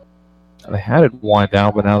 Or they had it wind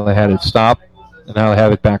down, but now they had it stop, and now they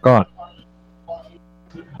have it back on.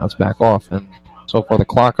 Now it's back off, and so far the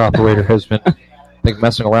clock operator has been, I think,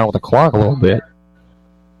 messing around with the clock a little bit.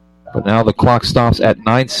 But now the clock stops at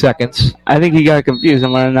 9 seconds. I think he got confused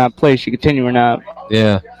on whether or not play should continue or not.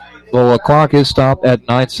 Yeah. Well, the clock is stopped at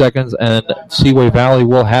 9 seconds, and Seaway Valley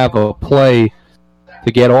will have a play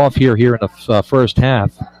to get off here in the first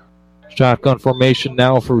half. Shotgun formation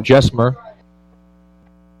now for Jesmer.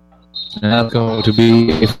 And that's going to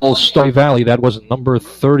be a full Seaway Valley. That was number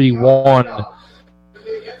 31.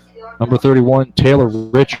 Number 31, Taylor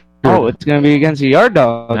Richard. Oh, it's going to be against the Yard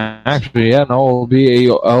Dogs. Actually, yeah, no, it'll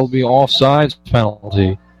be offsides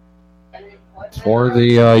penalty for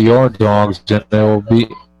the Yard Dogs, and it'll be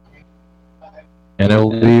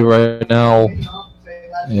right now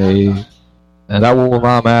and that will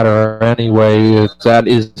not matter anyway. That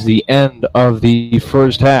is the end of the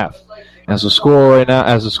first half. As the score right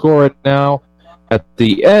now, at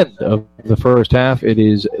the end of the first half, it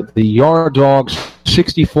is the Yard Dogs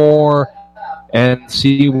 64 and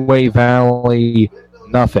Seaway Valley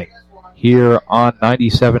nothing. Here on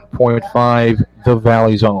 97.5, the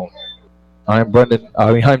Valley Zone. I'm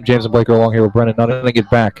James and Blaker along here with Brendan. Sending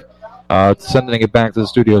it back to the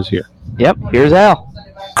studios here. Yep, here's Al.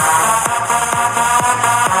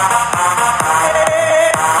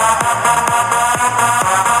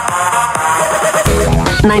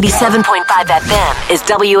 97.5 FM is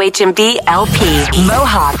WHMV LP,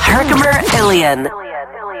 Mohawk, Herkimer, Ilion.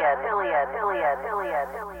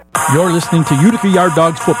 You're listening to Utica Yard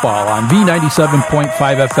Dogs football on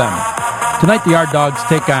V97.5 FM. Tonight the Yard Dogs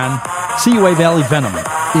take on Seaway Valley Venom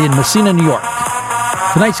in Messina, New York.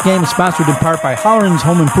 Tonight's game is sponsored in part by Holleran's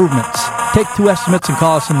Home Improvements. Take 2 estimates and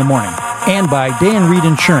call us in the morning. And by Day & Reed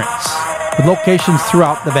Insurance, with locations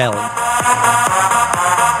throughout the valley.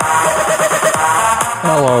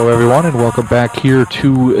 Hello, everyone, and welcome back here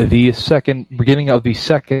to the beginning of the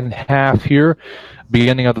second half here,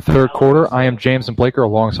 beginning of the third quarter. I am James and Blaker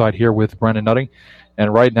alongside here with Brendan Nutting.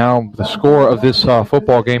 And right now, the score of this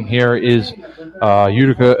football game here is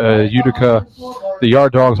Utica. The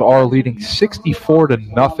Yard Dogs are leading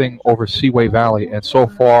 64-0 over Seaway Valley, and so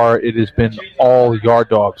far it has been all Yard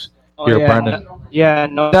Dogs here, Brendan.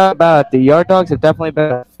 No doubt about it. The Yard Dogs have definitely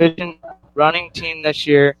been an efficient running team this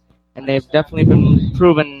year, and they've definitely been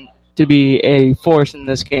proven to be a force in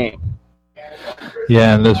this game.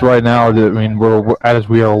 Yeah, and this right now,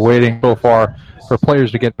 we are waiting so far for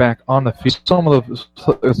players to get back on the field.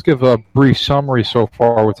 Let's give a brief summary so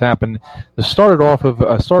far what's happened. It started off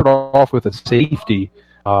with a safety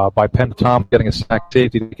by Penn Tom getting a sack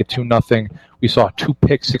safety to get 2-0. We saw 2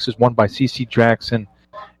 pick sixes, one by C.C. Jackson,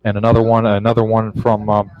 and another one from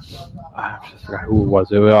I forgot who it was.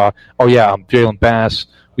 Jalen Bass.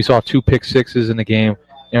 We saw 2 pick sixes in the game,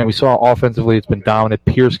 and we saw offensively it's been dominant.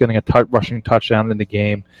 Pierce getting a rushing touchdown in the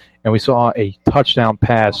game, and we saw a touchdown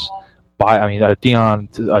pass a Dion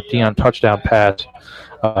touchdown pass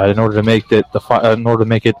in order to make it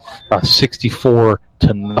 64-0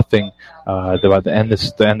 by the end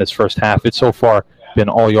this first half. It's so far been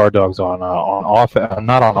all Yard Dogs on offense,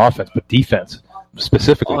 not on offense, but defense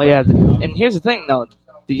specifically. Oh yeah, and here's the thing though.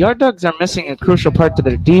 The Yard Dogs are missing a crucial part to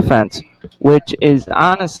their defense, which is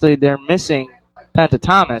honestly they're missing Penta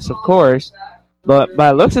Thomas, of course, but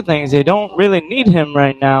by the looks of things, they don't really need him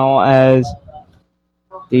right now as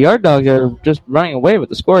the Yard Dogs are just running away with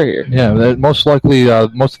the score here. Yeah, most likely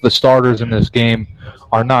most of the starters in this game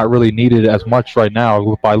are not really needed as much right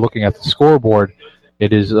now by looking at the scoreboard.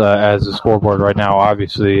 It is, as the scoreboard right now,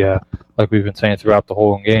 obviously, like we've been saying throughout the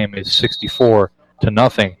whole game, is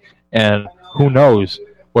 64-0, and who knows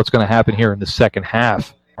what's going to happen here in the second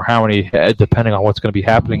half, or how many, depending on what's going to be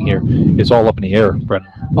happening here. It's all up in the air,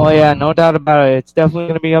 Brendan. Oh, yeah, no doubt about it. It's definitely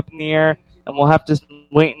going to be up in the air, and we'll have to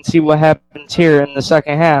wait and see what happens here in the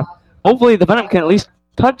second half. Hopefully the Venom can at least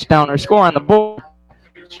touchdown or score on the board,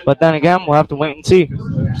 but then again, we'll have to wait and see.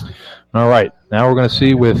 All right, now we're going to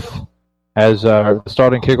see as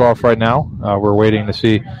starting kickoff right now. We're waiting to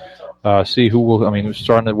see who will. We're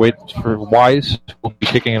starting to wait for Wise. We'll be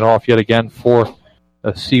kicking it off yet again for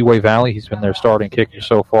Seaway Valley. He's been their starting kicker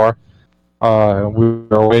so far. We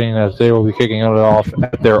are waiting as they will be kicking it off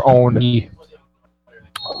at their own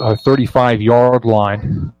 35-yard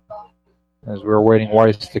line. As we're waiting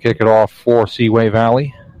Wise to kick it off for Seaway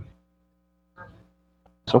Valley.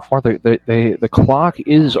 So far, the clock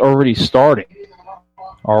is already starting.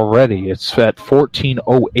 It's at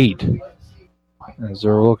 14:08. As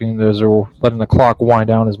they're letting the clock wind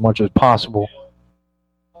down as much as possible.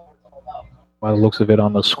 By the looks of it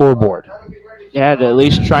on the scoreboard. Yeah, to at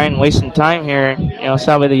least try and waste some time here.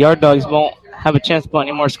 Sadly the Yard Dogs won't have a chance to put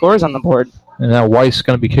any more scores on the board. And now Weiss is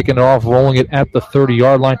going to be kicking it off, rolling it at the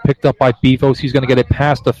 30-yard line, picked up by Bevos. He's going to get it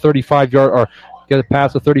past the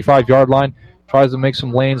 35-yard line. Tries to make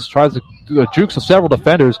some lanes, tries to juke several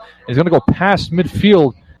defenders. He's going to go past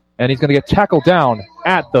midfield, and he's going to get tackled down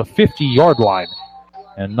at the 50-yard line.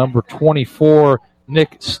 And number 24,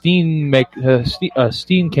 Nick Steenkamer,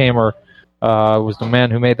 was the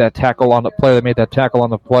man who made that tackle on the play. They made that tackle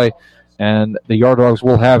on the play, and the Yard Dogs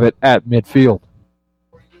will have it at midfield.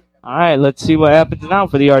 All right, let's see what happens now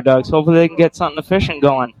for the Yard Dogs. Hopefully they can get something efficient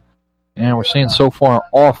going. And we're seeing so far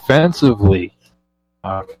offensively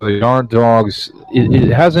for the Yard Dogs,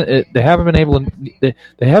 they haven't been able to.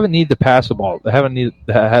 They haven't needed to pass the ball. They haven't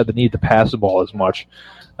had the need to pass the ball as much.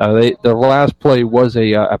 Their last play was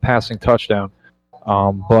a passing touchdown,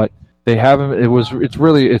 but they haven't. It's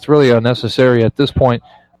really unnecessary at this point.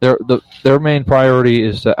 Their main priority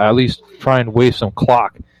is to at least try and waste some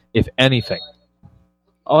clock, if anything.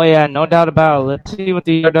 Oh yeah, no doubt about it. Let's see what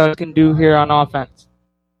the Yard Dogs can do here on offense.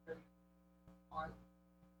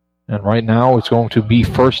 And right now it's going to be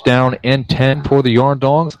 1st down and 10 for the Yard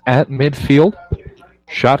Dogs at midfield.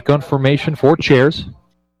 Shotgun formation for Chairs.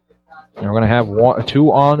 And we're going to have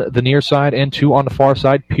 2 on the near side and 2 on the far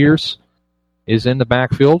side. Pierce is in the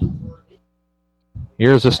backfield.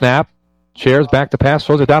 Here's the snap. Chairs back to pass,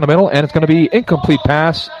 throws it down the middle, and it's going to be incomplete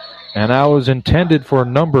pass. And that was intended for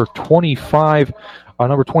number 25,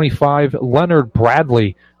 Leonard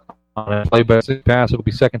Bradley. On a play by pass, it'll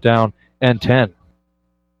be 2nd down and 10.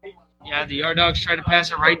 Yeah, the Yard Dogs tried to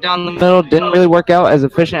pass it right down the middle. Didn't really work out as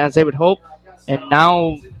efficient as they would hope. And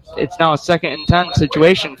now it's a 2nd and 10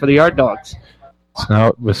 situation for the Yard Dogs. It's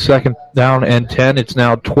now with 2nd down and 10. It's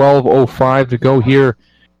now 12:05 to go here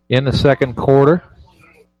in the second quarter.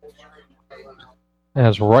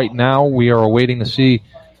 As right now we are waiting to see.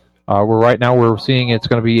 We're seeing it's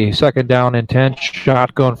going to be a 2nd down and 10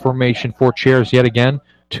 shotgun formation for Chairs yet again.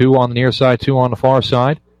 2 on the near side, 2 on the far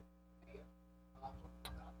side.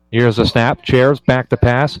 Here's a snap. Chairs back to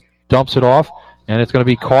pass, dumps it off, and it's going to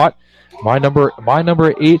be caught by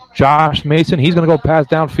number 8, Josh Mason. He's going to go pass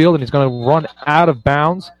downfield, and he's going to run out of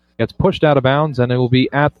bounds. Gets pushed out of bounds, and it will be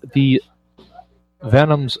at the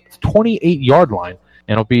Venom's 28-yard line,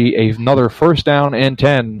 and it'll be another 1st down and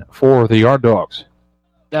 10 for the Yard Dogs.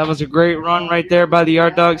 That was a great run right there by the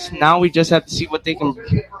Yard Dogs. Now we just have to see what they can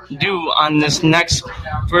do on this next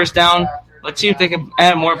 1st down. Let's see if they can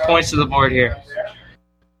add more points to the board here.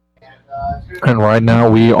 And right now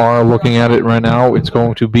we are looking at it right now. It's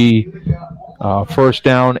going to be 1st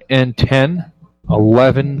down and 10.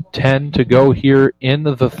 11-10 to go here in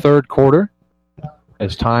the third quarter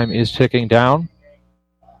as time is ticking down.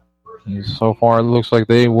 And so far it looks like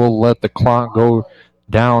they will let the clock go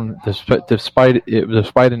down despite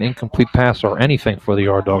an incomplete pass or anything for the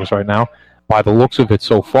Yard Dogs right now, by the looks of it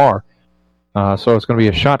so far. So it's going to be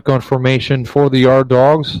a shotgun formation for the Yard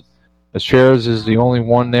Dogs. As Chairs is the only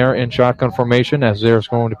one there in shotgun formation, as there's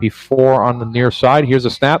going to be 4 on the near side. Here's a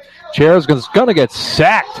snap. Chairs is going to get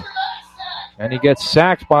sacked. And he gets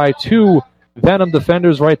sacked by 2 Venom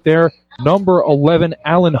defenders right there. Number 11,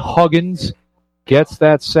 Alan Huggins, gets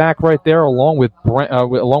that sack right there along with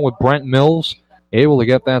Brent Mills. Able to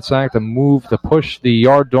get that sack to push the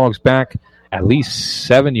Yard Dogs back at least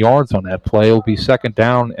 7 yards on that play. It'll be 2nd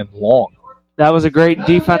down and long. That was a great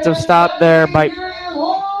defensive stop there by...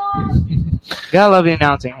 Gotta love the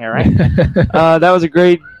announcing here, right? That was a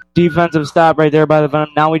great defensive stop right there by the Venom.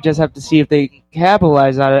 Now we just have to see if they can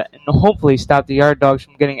capitalize on it and hopefully stop the Yard Dogs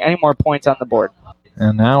from getting any more points on the board.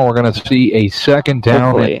 And now we're going to see a 2nd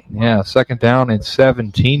down. 2nd down and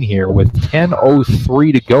 17 here with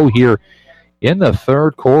 10:03 to go here in the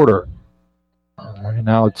 3rd quarter. Right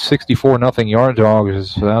now it's 64-0 Yard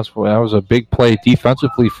Dogs. That was a big play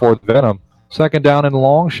defensively for the Venom. 2nd down and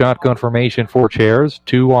long, shotgun formation for Chairs.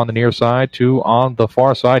 2 on the near side, 2 on the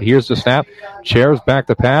far side. Here's the snap. Chairs back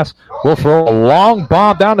to pass. Will throw a long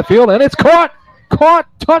bomb down the field, and it's caught!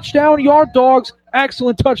 Touchdown, Yard Dogs.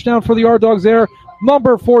 Excellent touchdown for the Yard Dogs there.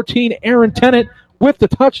 Number 14, Aaron Tennant with the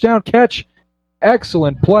touchdown catch.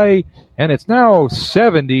 Excellent play, and it's now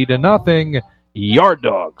 70-0 Yard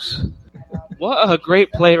Dogs. What a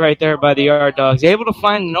great play right there by the Yard Dogs. Able to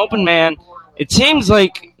find an open man. It seems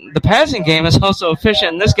like the passing game is also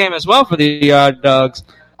efficient in this game as well for the Yard Dogs,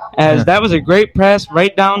 as that was a great press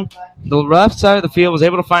right down the left side of the field, was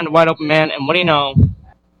able to find a wide open man, and what do you know?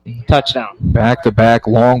 Touchdown. Back-to-back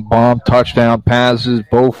long bomb touchdown passes,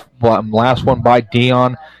 both last one by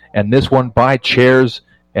Dion and this one by Chairs,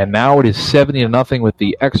 and now it is 70-0 with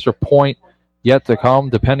the extra point yet to come,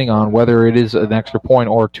 depending on whether it is an extra point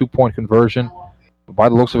or a 2-point conversion. But by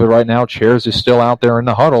the looks of it right now, Chairs is still out there in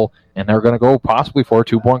the huddle, and they're going to go possibly for a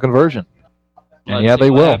 2-point conversion. And Let's they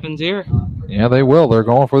see what will. happens here. Yeah, they will. They're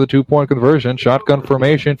going for the 2-point conversion. Shotgun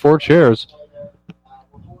formation for Chairs.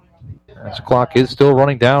 As the clock is still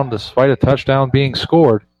running down despite a touchdown being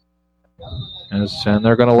scored. And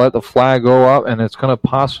they're going to let the flag go up, and it's going to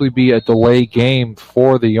possibly be a delay game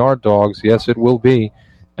for the Yard Dogs. Yes, it will be.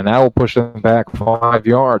 And that will push them back 5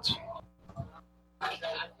 yards.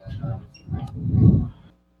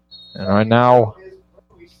 And right now,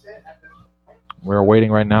 we're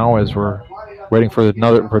waiting right now as we're waiting for a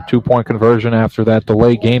 2-point conversion after that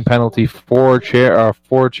delay game penalty for Chairs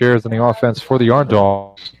in the offense for the Yard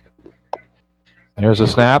Dogs. Here's a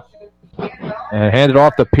snap. And handed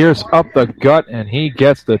off to Pierce up the gut, and he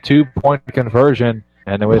gets the 2-point conversion.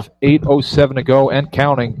 And with 8:07 to go and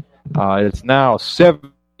counting, it's now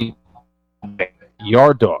 70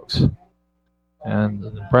 Yard Dogs.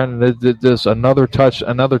 And Brendan did this another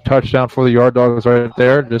touchdown for the Yard Dogs right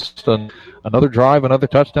there. Just another drive, another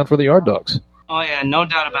touchdown for the Yard Dogs. Oh, yeah, no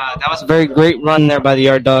doubt about it. That was a very great run there by the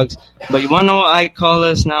Yard Dogs. But you want to know what I call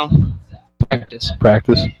this now?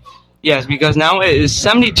 Practice. Yes, because now it is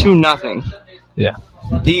 72-0. Yeah.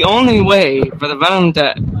 The only way for the Venom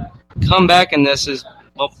to come back in this is,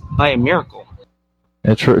 well, by a miracle.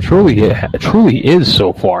 It truly is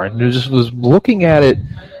so far. And just was looking at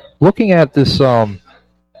this, but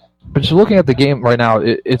just looking at the game right now,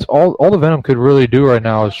 it's all the Venom could really do right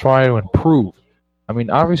now is try to improve. I mean,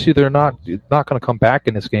 obviously they're not going to come back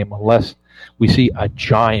in this game unless we see a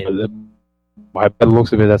giant. By the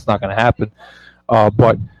looks of it, that's not going to happen.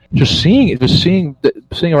 But just seeing it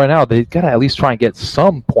right now, they've got to at least try and get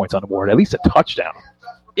some points on the board, at least a touchdown.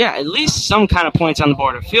 Yeah, at least some kind of points on the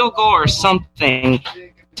board, a field goal or something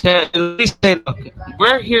to at least say, look,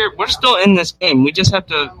 we're here, we're still in this game. We just have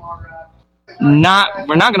to we're not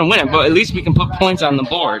going to win it, but at least we can put points on the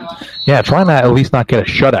board. Yeah, trying to at least not get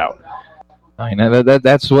a shutout. I mean,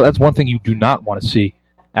 that's one thing you do not want to see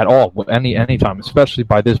at all, any time, especially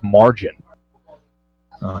by this margin.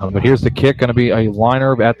 But here's the kick, going to be a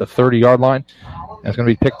liner at the 30-yard line. It's going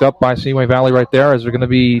to be picked up by Seaway Valley right there as they're going to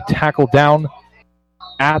be tackled down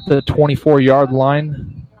at the 24-yard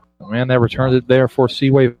line. The man that returned it there for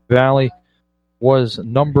Seaway Valley was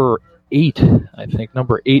number 8, I think,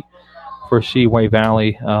 number 8 for Seaway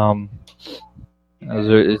Valley.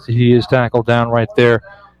 As he is tackled down right there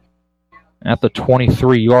at the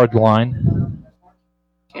 23-yard line.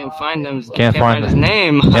 Can't find his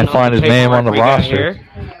name. Can't find his name on the roster.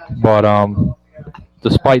 But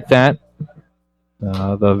despite that,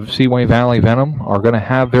 the Seaway Valley Venom are going to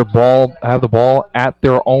have the ball at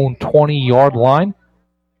their own 20-yard line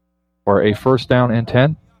for a 1st down and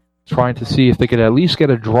 10. Trying to see if they could at least get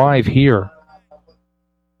a drive here.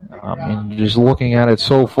 And just looking at it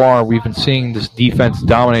so far, we've been seeing this defense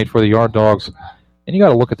dominate for the Yard Dogs. And you got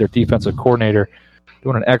to look at their defensive coordinator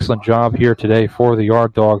doing an excellent job here today for the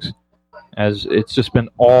Yard Dogs, as it's just been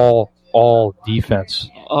all all defense.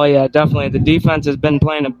 Oh, yeah, definitely. The defense has been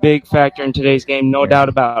playing a big factor in today's game, no doubt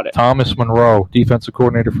about it. Thomas Monroe, defensive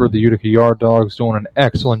coordinator for the Utica Yard Dogs, doing an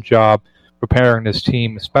excellent job preparing this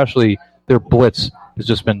team, especially their blitz has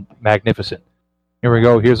just been magnificent. Here we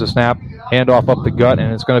go. Here's a snap, handoff up the gut,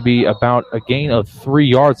 and it's going to be about a gain of 3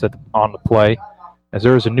 yards on the play, as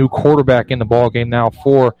there is a new quarterback in the ball game now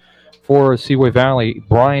for Seaway Valley,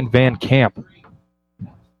 Brian Van Camp.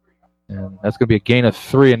 And that's going to be a gain of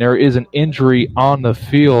 3, and there is an injury on the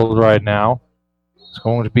field right now. It's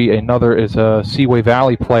going to be a Seaway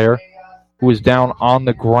Valley player who is down on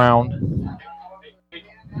the ground.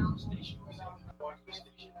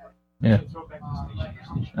 Yeah.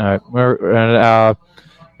 All right.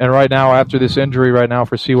 And right now, after this injury right now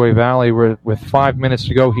for Seaway Valley, with 5 minutes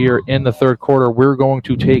to go here in the third quarter, we're going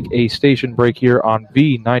to take a station break here on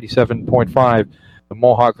V97.5, the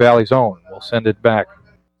Mohawk Valley Zone. We'll send it back.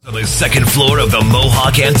 On the second floor of the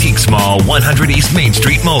Mohawk Antiques Mall, 100 East Main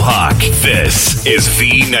Street, Mohawk. This is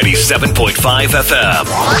V97.5 FM.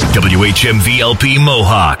 WHMVLP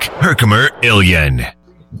Mohawk. Herkimer, Ilion.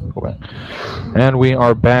 And we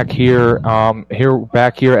are back here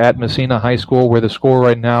at Massena High School, where the score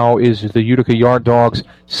right now is the Utica Yard Dogs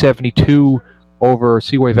 72 over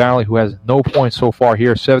Seaway Valley, who has no points so far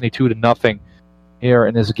here, 72-0 here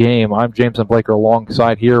in this game. I'm James and Blaker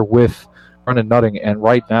alongside here with Brendan Nutting, and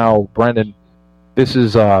right now, Brendan, this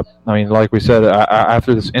is, like we said,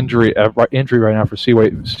 after this injury right now for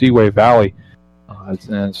Seaway Valley,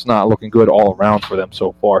 it's not looking good all around for them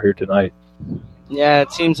so far here tonight. Yeah,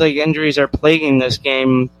 it seems like injuries are plaguing this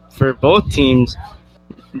game for both teams,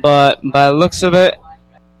 but by the looks of it,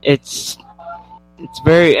 it's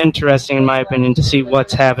very interesting, in my opinion, to see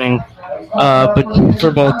what's happening but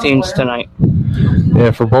for both teams tonight. Yeah,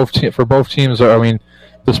 for both teams,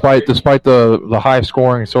 despite the high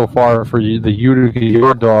scoring so far for the Utica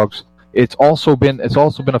Yard Dogs, it's also been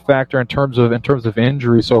a factor in terms of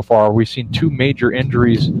injuries so far. We've seen 2 major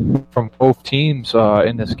injuries from both teams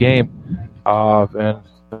in this game, and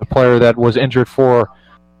the player that was injured for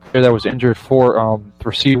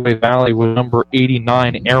Seaway Valley was number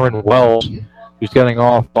 89, Aaron Wells, who's getting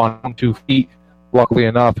off on 2 feet. Luckily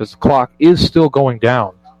enough, as the clock is still going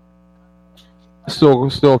down.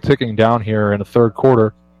 Still ticking down here in the third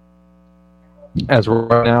quarter. As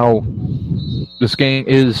right now, this game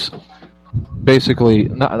is basically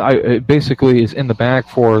is in the bag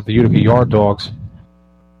for the Utica Yard Dogs in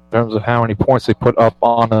terms of how many points they put up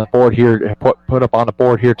on the board here. Put up on the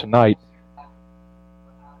board here tonight.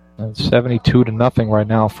 And 72-0 right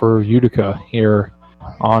now for Utica here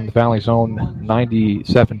on the Valley Zone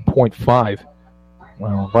 97.5.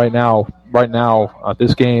 Well, right now,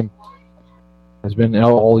 this game has been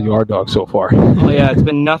all Yard Dogs so far. Oh, yeah, it's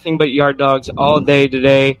been nothing but Yard Dogs all day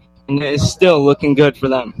today, and it's still looking good for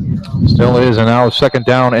them. Still is, and now second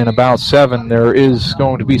down and about 7. There is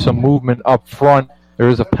going to be some movement up front. There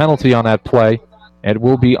is a penalty on that play. It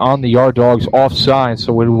will be on the Yard Dogs offside,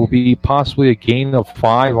 so it will be possibly a gain of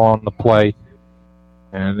 5 on the play.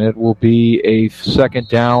 And it will be a second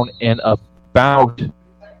down and about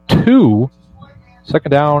 2.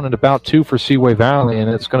 Second down and about 2 for Seaway Valley, and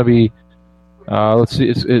it's going to be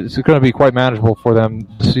it's going to be quite manageable for them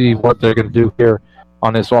to see what they're going to do here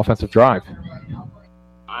on this offensive drive.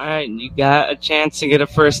 All right, you got a chance to get a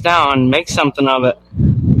first down, make something of it.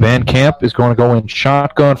 Van Camp is going to go in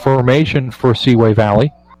shotgun formation for Seaway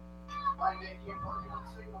Valley.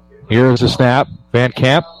 Here's the snap. Van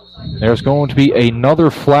Camp. There's going to be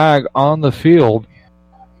another flag on the field,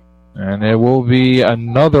 and there will be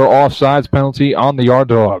another offsides penalty on the Yard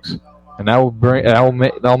Dogs. And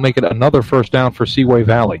that'll make it another first down for Seaway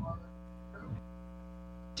Valley.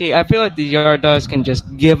 See, I feel like the Yard Dogs can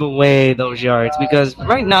just give away those yards because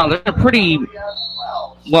right now they're pretty,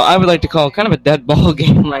 well, I would like to call it kind of a dead ball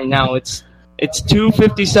game right now. It's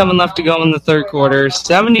 2:57 left to go in the third quarter,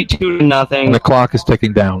 72-0. And the clock is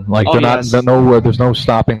ticking down. There's no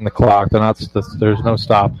stopping the clock. There's no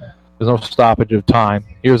stop. There's no stoppage of time.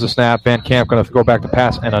 Here's the snap. Van Camp going to go back to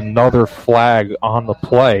pass, and another flag on the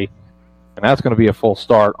play. And that's going to be a full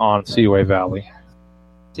start on Seaway Valley.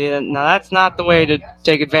 See, now that's not the way to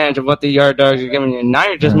take advantage of what the Yard Dogs are giving you. Now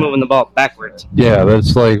you're just moving the ball backwards. Yeah,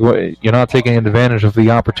 that's like you're not taking advantage of the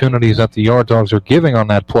opportunities that the Yard Dogs are giving on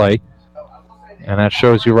that play. And that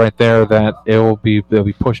shows you right there that they'll be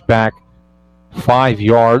pushed back 5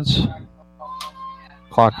 yards.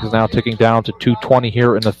 Clock is now ticking down to 2:20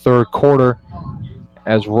 here in the third quarter.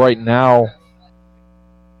 As right now,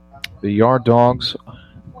 the Yard Dogs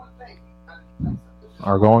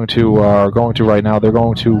are going to right now. They're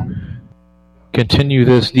going to continue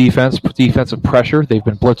this defensive pressure. They've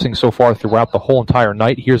been blitzing so far throughout the whole entire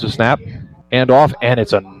night. Here's a snap, handoff, and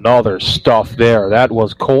it's another stuff there. That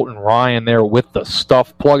was Colton Ryan there with the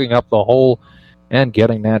stuff, plugging up the hole and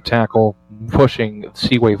getting that tackle, pushing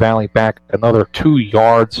Seaway Valley back another 2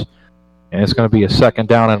 yards. And it's going to be a 2nd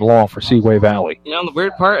down and long for Seaway Valley. You know, the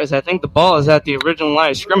weird part is I think the ball is at the original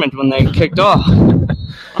line of scrimmage when they kicked off.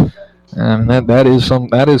 And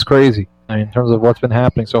that is crazy. I mean, in terms of what's been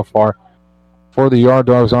happening so far for the Yard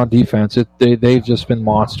Dogs on defense, they've just been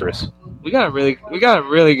monstrous. We got a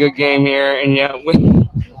really good game here, and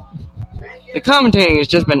the commentating has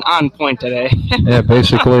just been on point today. Yeah,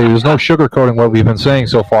 basically, there's no sugarcoating what we've been saying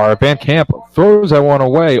so far. Van Camp throws that one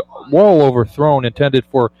away, well overthrown, intended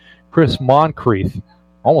for Chris Moncrief.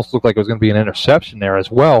 Almost looked like it was going to be an interception there as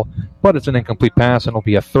well, but it's an incomplete pass, and it'll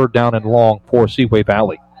be a 3rd down and long for Seaway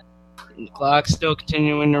Valley. The clock's still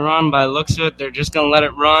continuing to run. By the looks of it, they're just going to let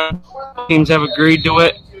it run. Teams have agreed to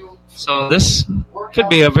it. So this could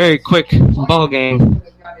be a very quick ball game.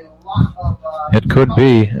 It could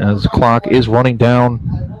be, as the clock is running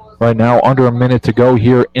down right now. Under a minute to go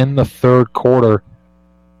here in the 3rd quarter.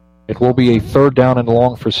 It will be a 3rd down and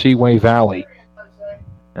long for Seaway Valley.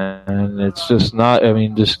 And it's just not, I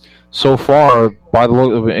mean, just so far, by the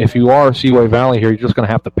look of it, if you are Seaway Valley here, you're just going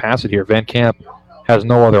to have to pass it here. Van Camp has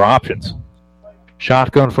no other options.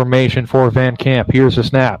 Shotgun formation for Van Camp. Here's the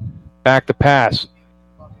snap. Back to pass.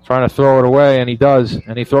 Trying to throw it away, and he does.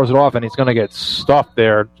 And he throws it off, and he's going to get stuffed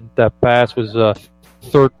there. That pass was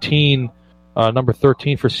number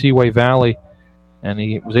 13 for Seaway Valley. And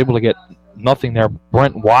he was able to get nothing there.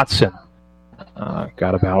 Brent Watson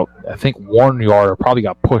got about, I think, 1 yard, or probably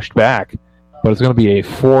got pushed back. But it's going to be a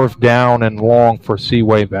 4th down and long for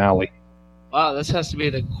Seaway Valley. Wow, this has to be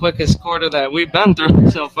the quickest quarter that we've been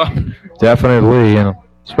through so far. Definitely, and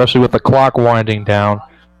especially with the clock winding down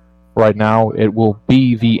right now, it will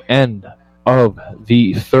be the end of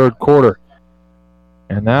the 3rd quarter.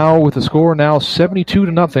 And now with the score now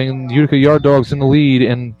 72-0, Utica Yard Dogs in the lead,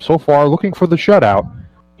 and so far looking for the shutout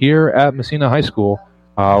here at Massena High School.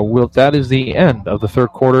 That is the end of the 3rd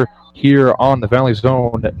quarter here on the Valley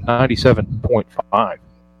Zone at 97.5.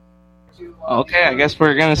 Okay, I guess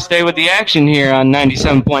we're going to stay with the action here on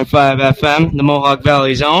 97.5 FM, the Mohawk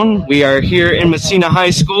Valley Zone. We are here in Massena High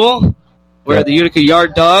School, where the Utica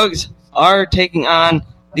Yard Dogs are taking on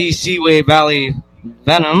the Seaway Valley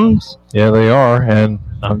Venoms. Yeah, they are, and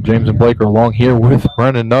James and Blake are along here with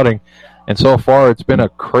Brendan Nutting. And so far, it's been a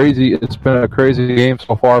crazy game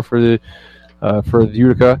so far for the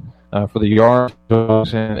Utica, for the Yard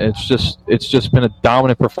Dogs, and it's just been a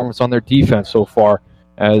dominant performance on their defense so far,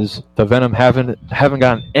 as the Venom haven't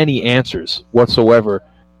gotten any answers whatsoever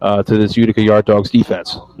to this Utica Yard Dogs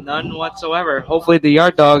defense. None whatsoever. Hopefully the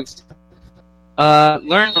Yard Dogs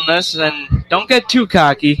learn from this and don't get too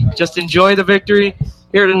cocky. Just enjoy the victory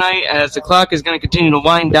here tonight, as the clock is going to continue to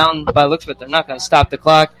wind down. By the looks of it, they're not going to stop the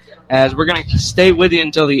clock, as we're going to stay with you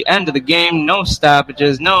until the end of the game. No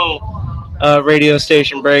stoppages, no radio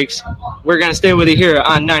station breaks. We're going to stay with you here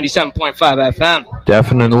on 97.5 FM.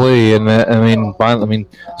 Definitely, and I mean,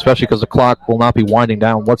 especially because the clock will not be winding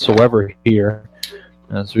down whatsoever here,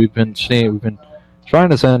 as we've been trying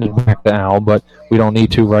to send it back to Al, but we don't need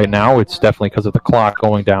to right now. It's definitely because of the clock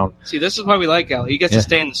going down. See, this is why we like Al. He gets to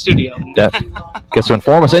stay in the studio. Gets to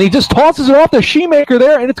inform us, and he just tosses it off to Shoemaker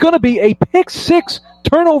there, and it's going to be a pick-6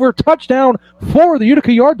 turnover touchdown for the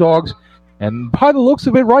Utica Yard Dogs. And by the looks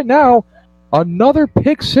of it right now, another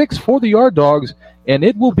pick-6 for the Yard Dogs, and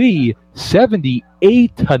it will be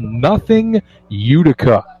 78-0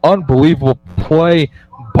 Utica. Unbelievable play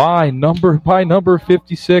by number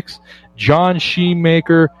 56, John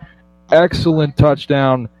Shoemaker. Excellent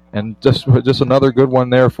touchdown, and just another good one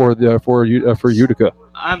there for Utica.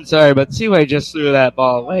 I'm sorry, but Seaway just threw that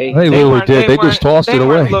ball away. They really did. They just tossed it away. They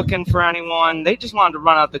weren't looking for anyone. They just wanted to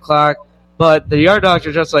run out the clock. But the Yard Dogs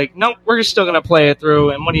are just like, nope, we're still going to play it through.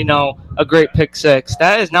 And what do you know? A great pick-6.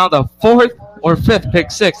 That is now the 4th or 5th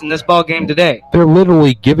pick-6 in this ball game today. They're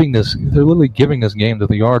literally giving this game to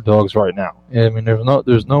the Yard Dogs right now. I mean, there's no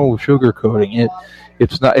sugarcoating it.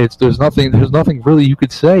 There's nothing really you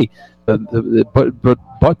could say, but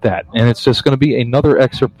that. And it's just going to be another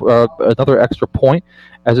extra point,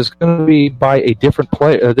 as it's going to be by a different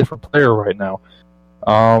player right now.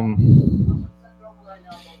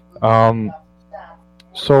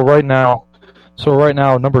 So right now,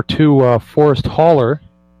 number 2, Forrest Haller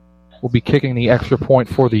will be kicking the extra point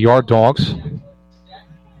for the Yard Dogs.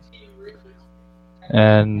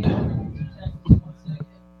 And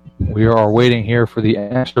we are waiting here for the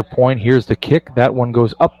extra point. Here's the kick. That one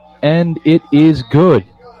goes up, and it is good.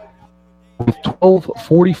 With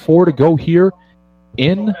 12:44 to go here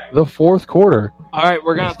in the fourth quarter. All right,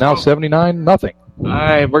 we're going to now 79-0. All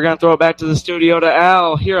right, we're going to throw it back to the studio to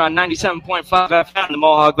Al here on 97.5 FM, the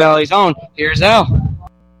Mohawk Valley Zone. Here's Al.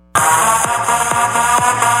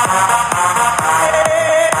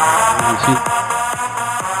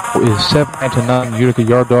 Is 7-9 Utica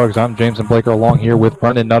Yard Dogs. I'm James and Blaker along here with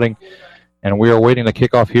Brendan Nutting, and we are waiting to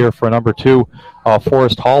kick off here for number 2,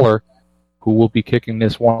 Forrest Haller, who will be kicking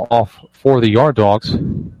this one off for the Yard Dogs.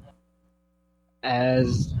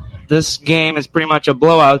 As this game is pretty much a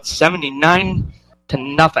blowout, 79-0.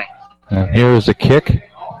 And here's the kick,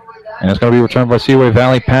 and it's going to be returned by Seaway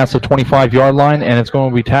Valley past the 25-yard line, and it's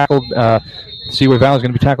going to be tackled. Seaway Valley is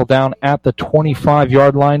going to be tackled down at the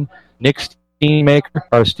 25-yard line. Nick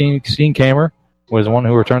Steenkamer was the one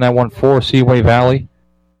who returned that one for Seaway Valley,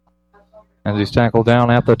 as he's tackled down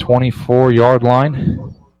at the 24-yard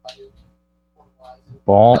line.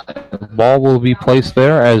 Ball will be placed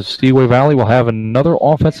there as Seaway Valley will have another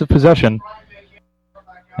offensive possession.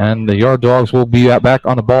 And the Yard Dogs will be back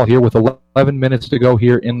on the ball here with 11 minutes to go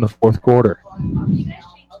here in the fourth quarter.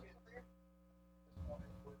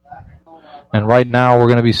 And right now we're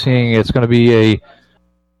going to be seeing it's going to be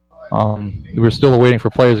we're still waiting for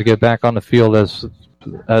players to get back on the field as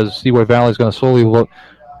Seaway Valley is going to slowly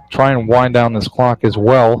try and wind down this clock as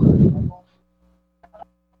well.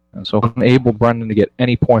 And so unable Brendan to get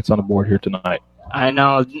any points on the board here tonight. I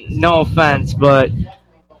know, no offense, but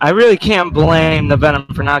I really can't blame the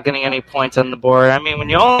Venom for not getting any points on the board. I mean, when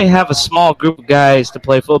you only have a small group of guys to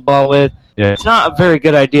play football with, It's not a very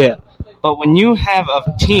good idea. But when you have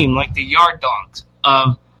a team like the Yard Dogs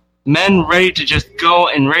of men ready to just go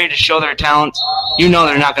and ready to show their talents, you know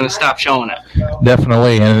they're not going to stop showing it.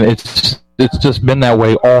 Definitely, and it's just been that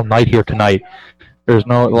way all night here tonight. There's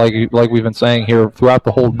no, like we've been saying here throughout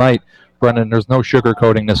the whole night, Brendan, there's no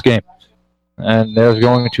sugarcoating this game. And there's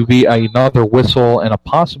going to be another whistle and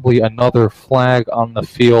possibly another flag on the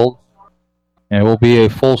field. And it will be a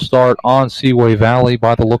full start on Seaway Valley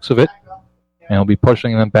by the looks of it. And it'll be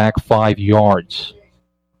pushing them back 5 yards.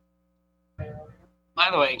 By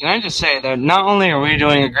the way, can I just say that not only are we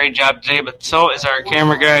doing a great job today, but so is our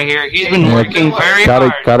camera guy here. He's been working very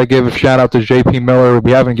hard. Got to give a shout out to JP Miller.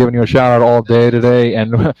 We haven't given you a shout out all day today,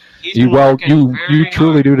 and you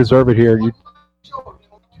truly do deserve it here. You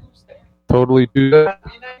totally do that.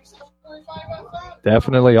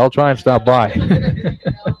 Definitely, I'll try and stop by.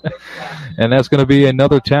 And that's going to be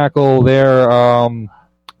another tackle there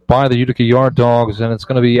by the Utica Yard Dogs, and it's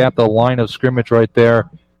going to be at the line of scrimmage right there.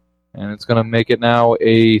 And it's going to make it now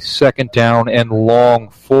a second down and long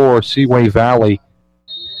for Seaway Valley.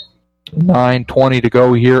 9:20 to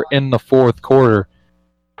go here in the fourth quarter.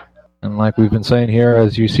 And like we've been saying here,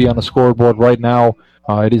 as you see on the scoreboard right now,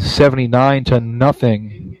 it is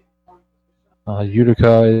 79-0.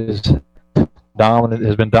 Utica is dominant,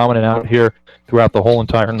 has been dominant out here throughout the whole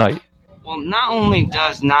entire night. Well, not only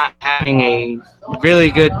does not having a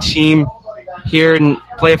really good team here and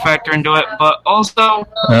play a factor into it, but also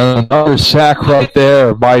another sack right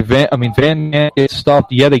there by Van Nant gets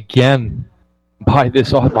stopped yet again by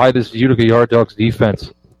this Utica Yard Dogs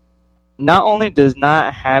defense. Not only does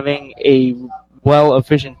not having a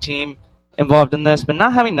efficient team involved in this, but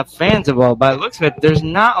not having the fans involved. By the looks of it, there's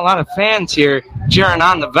not a lot of fans here cheering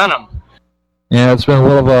on the Venom. Yeah, it's been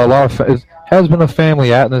it has been a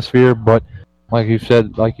family atmosphere, but like you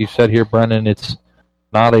said here, Brendan, it's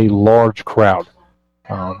not a large crowd.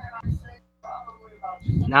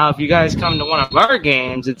 Now, if you guys come to one of our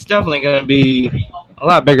games, it's definitely going to be a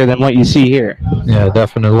lot bigger than what you see here. Yeah,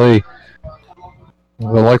 definitely.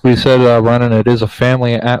 Well, like we said, Brennan, it is a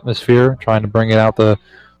family atmosphere. Trying to bring out the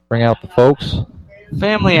folks.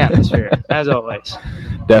 Family atmosphere, as always.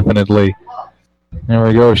 Definitely. There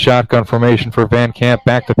we go. Shotgun formation for Van Camp.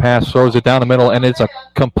 Back to pass, throws it down the middle, and it's a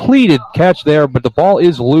completed catch there, but the ball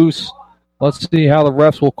is loose. Let's see how the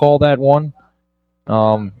refs will call that one.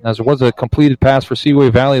 As it was a completed pass for Seaway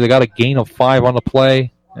Valley, they got a gain of 5 on the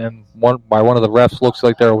play, and one of the refs looks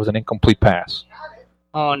like there was an incomplete pass.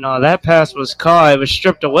 Oh, no, that pass was caught. It was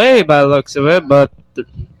stripped away by the looks of it, but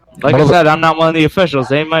like I said, I'm not one of the officials.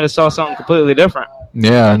 They might have saw something completely different.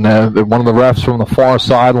 Yeah, and one of the refs from the far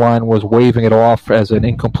sideline was waving it off as an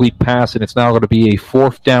incomplete pass, and it's now going to be a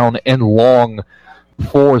 4th down and long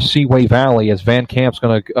for Seaway Valley as Van Camp's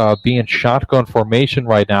going to be in shotgun formation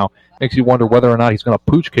right now. Makes you wonder whether or not he's going to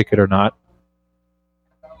pooch kick it or not.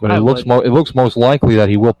 But it looks most likely that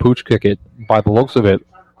he will pooch kick it by the looks of it.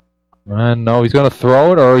 And no, he's going to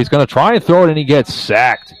throw it, or he's going to try and throw it, and he gets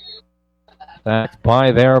sacked. Sacked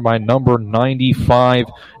by number 95,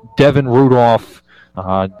 Devin Rudolph.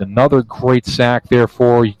 Another great sack there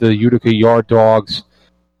for the Utica Yard Dogs.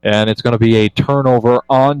 and it's going to be a turnover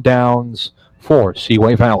on downs for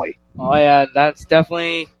Seaway Valley. Oh, yeah, that's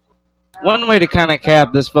definitely one way to kind of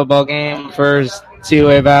cap this football game for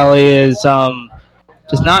Seaway Valley is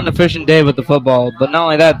just not an efficient day with the football. But not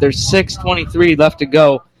only that, there's 6:23 left to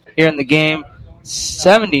go here in the game.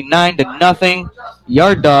 79-0.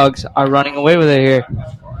 Yard Dogs are running away with it here.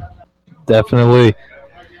 Definitely.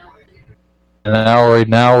 And now, right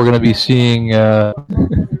now, we're going to be seeing.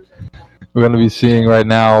 Right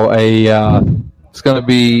now it's going to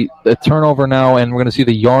be a turnover now, and we're going to see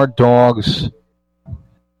the Yard Dogs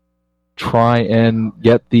try and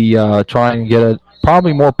get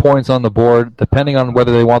probably more points on the board, depending on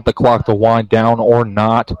whether they want the clock to wind down or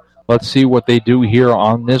not. Let's see what they do here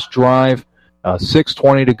on this drive.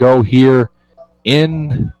 6:20 to go here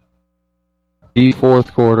in the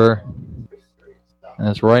fourth quarter.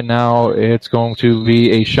 As right now, it's going to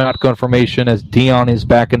be a shotgun formation as Dion is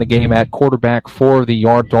back in the game at quarterback for the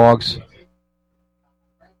Yard Dogs.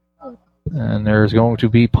 And there's going to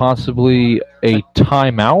be possibly a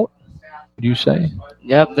timeout, would you say?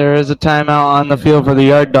 Yep, there is a timeout on the field for the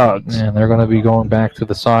Yard Dogs. And they're going to be going back to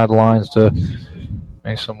the sidelines to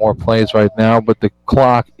make some more plays right now. But the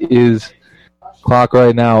clock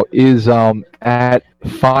right now is at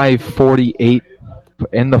 5:48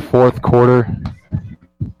 in the fourth quarter.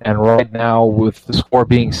 And right now, with the score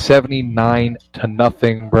being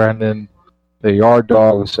 79-0, Brandon, the Yard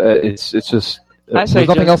Dogs, it's just there's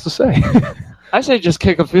nothing else to say. I say just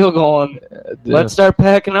kick a field goal and let's start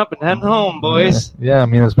packing up and heading home, boys. Yeah, I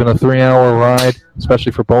mean, it's been a 3-hour ride,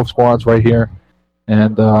 especially for both squads right here.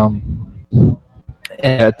 And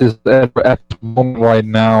at the moment right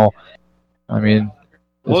now, I mean,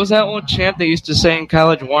 what was that old chant they used to say in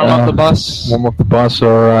college? Warm up the bus. Warm up the bus,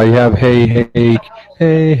 or you have hey,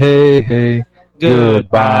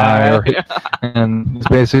 goodbye. And it's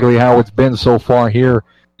basically how it's been so far here.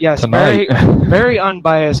 Yes, tonight. very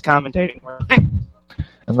unbiased commentating.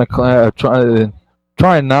 And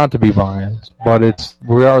trying not to be biased, but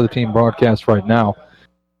we are the team broadcast right now,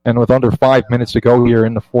 and with under 5 minutes to go here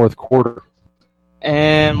in the fourth quarter.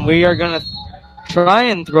 And we are going to try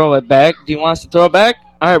and throw it back. Do you want us to throw it back?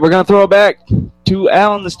 All right, we're going to throw it back to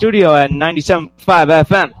Al in the studio at 97.5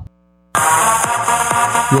 FM.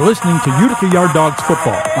 You're listening to Utica Yard Dogs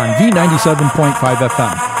football on V97.5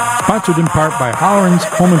 FM. Sponsored in part by Holleran's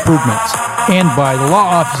Home Improvements and by the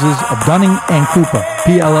law offices of Dunning and Krupa,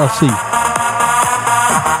 PLLC.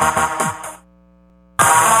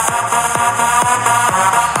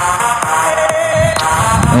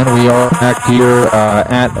 And we are back here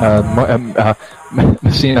at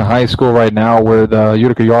Messina High School right now, where the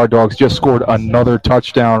Utica Yard Dogs just scored another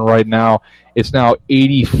touchdown right now. It's now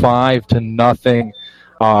 85-0,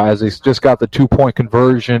 as they just got the 2-point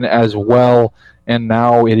conversion as well. And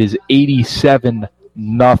now it is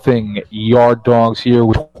 87-0 Yard Dogs here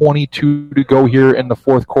with 22 to go here in the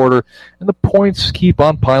fourth quarter. And the points keep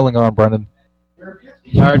on piling on, Brendan.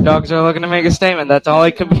 Yard Dogs are looking to make a statement. That's all I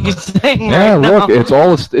can be saying yeah, right look, now.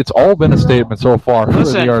 it's all been a statement so far.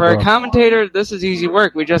 Listen, for a commentator, this is easy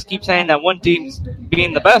work. We just keep saying that one team's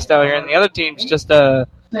being the best out here and the other team's just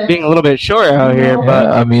being a little bit short out here. But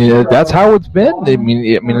I mean, that's how it's been.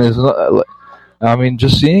 I mean,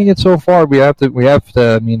 just seeing it so far, we have to.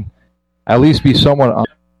 I mean, at least be somewhat.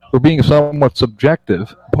 We're being somewhat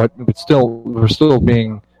subjective, but we're still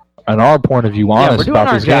being, in our point of view, honest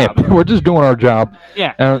about this game. We're just doing our job.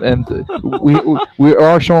 Yeah, and we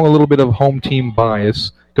are showing a little bit of home team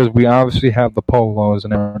bias because we obviously have the Polos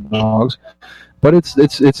and our Dogs, but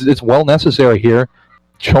it's well necessary here.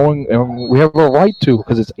 Showing we have a right to,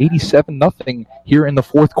 because it's 87-0 here in the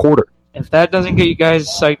fourth quarter. If that doesn't get you guys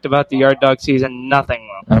psyched about the Yard Dog season, nothing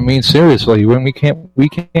will. I mean, seriously, when we can't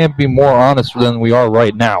be more honest than we are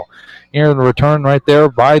right now. Here in the return right there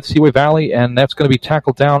by Seaway Valley, and that's going to be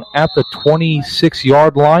tackled down at the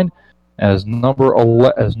 26-yard line as number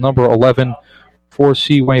 11 for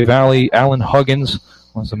Seaway Valley. Alan Huggins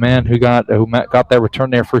was the man who got that return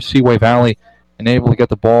there for Seaway Valley and able to get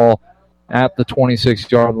the ball at the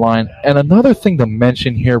 26-yard line. And another thing to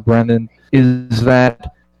mention here, Brendan, is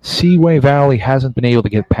that Seaway Valley hasn't been able to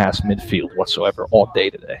get past midfield whatsoever all day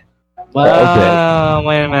today. Well,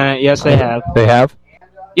 wait a minute. Yes, they have. They have?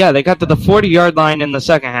 Yeah, they got to the 40-yard line in the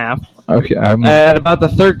second half. Okay. At about the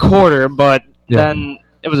third quarter, but then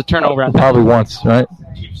it was a turnover. Probably once, right?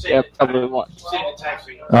 Yeah, probably once. All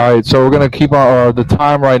right, so we're going to keep the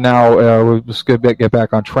time right now. We're just going to get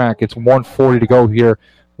back on track. It's 1:40 to go here,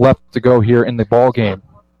 left to go here in the ball game.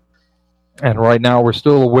 And right now we're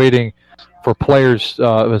still waiting for players.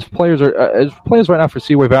 As players right now for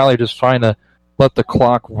Seaway Valley are just trying to let the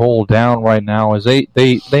clock roll down right now, as they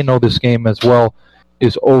know this game as well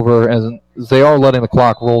is over, as they are letting the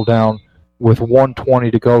clock roll down with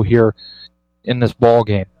 1:20 to go here in this ball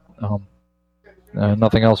game.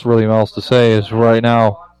 Nothing else to say is right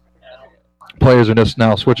now players are just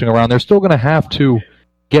now switching around. They're still going to have to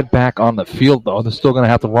get back on the field, though. They're still going to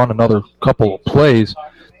have to run another couple of plays,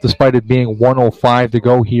 despite it being 1:05 to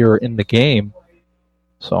go here in the game.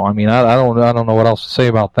 So, I mean, I don't know what else to say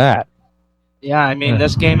about that. Yeah, I mean,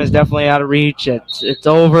 this game is definitely out of reach. It's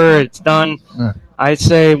over. It's done. I'd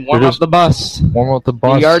say warm up the bus. Warm up the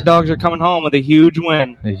bus. The Yard Dogs are coming home with a huge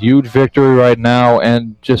win. A huge victory right now,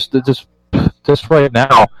 and just right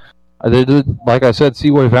now, like I said,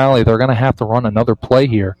 Seaway Valley, they're going to have to run another play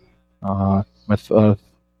here with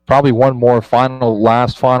probably one more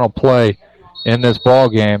final play in this ball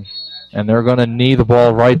game, and they're going to knee the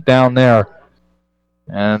ball right down there.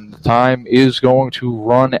 And the time is going to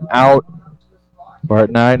run out right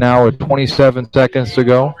now with 27 seconds to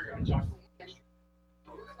go.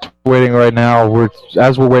 Waiting right now,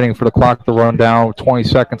 as we're waiting for the clock to run down with 20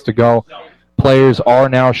 seconds to go. Players are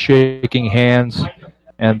now shaking hands,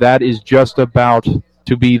 and that is just about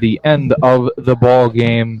to be the end of the ball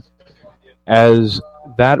game, as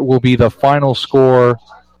that will be the final score: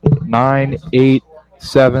 9, 8,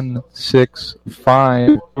 7, 6,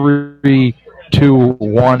 5, 3, 2,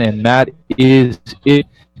 1, and that is it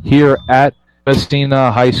here at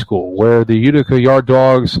Messina High School, where the Utica Yard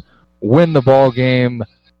Dogs win the ball game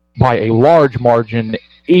by a large margin,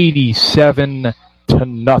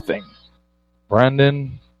 87-0.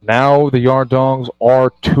 Brandon, now the Yard Dogs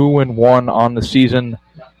are 2-1 on the season.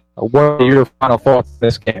 What are your final thoughts on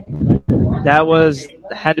this game? That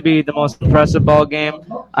had to be the most impressive ball game.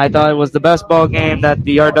 I thought it was the best ball game that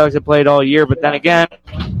the Yard Dogs had played all year, but then again,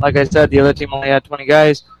 like I said, the other team only had 20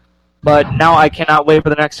 guys. But now I cannot wait for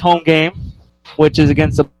the next home game, which is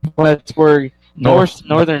against the Plattsburgh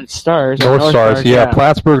Northern Stars. North Stars, yeah.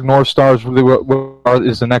 Plattsburgh North Stars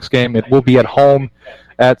is the next game. It will be at home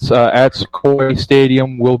at Sequoia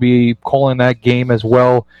Stadium. We'll be calling that game as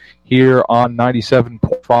well here on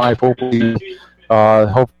 97.5.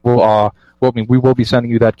 Hopefully, we will be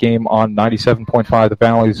sending you that game on 97.5, the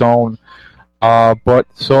Valley Zone. But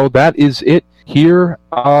so that is it here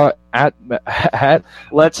at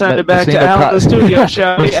Let's send it back to Al in the studio,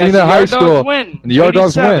 shall we? Messina High School. Win. The Yard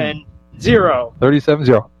Dogs win.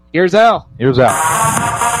 37-0. Here's Al. You're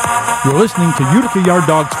listening to Utica Yard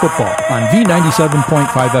Dogs football on V97.5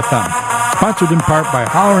 FM. Sponsored in part by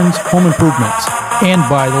Holleran's Home Improvements and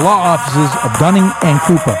by the law offices of Dunning and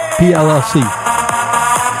Krupa, PLLC.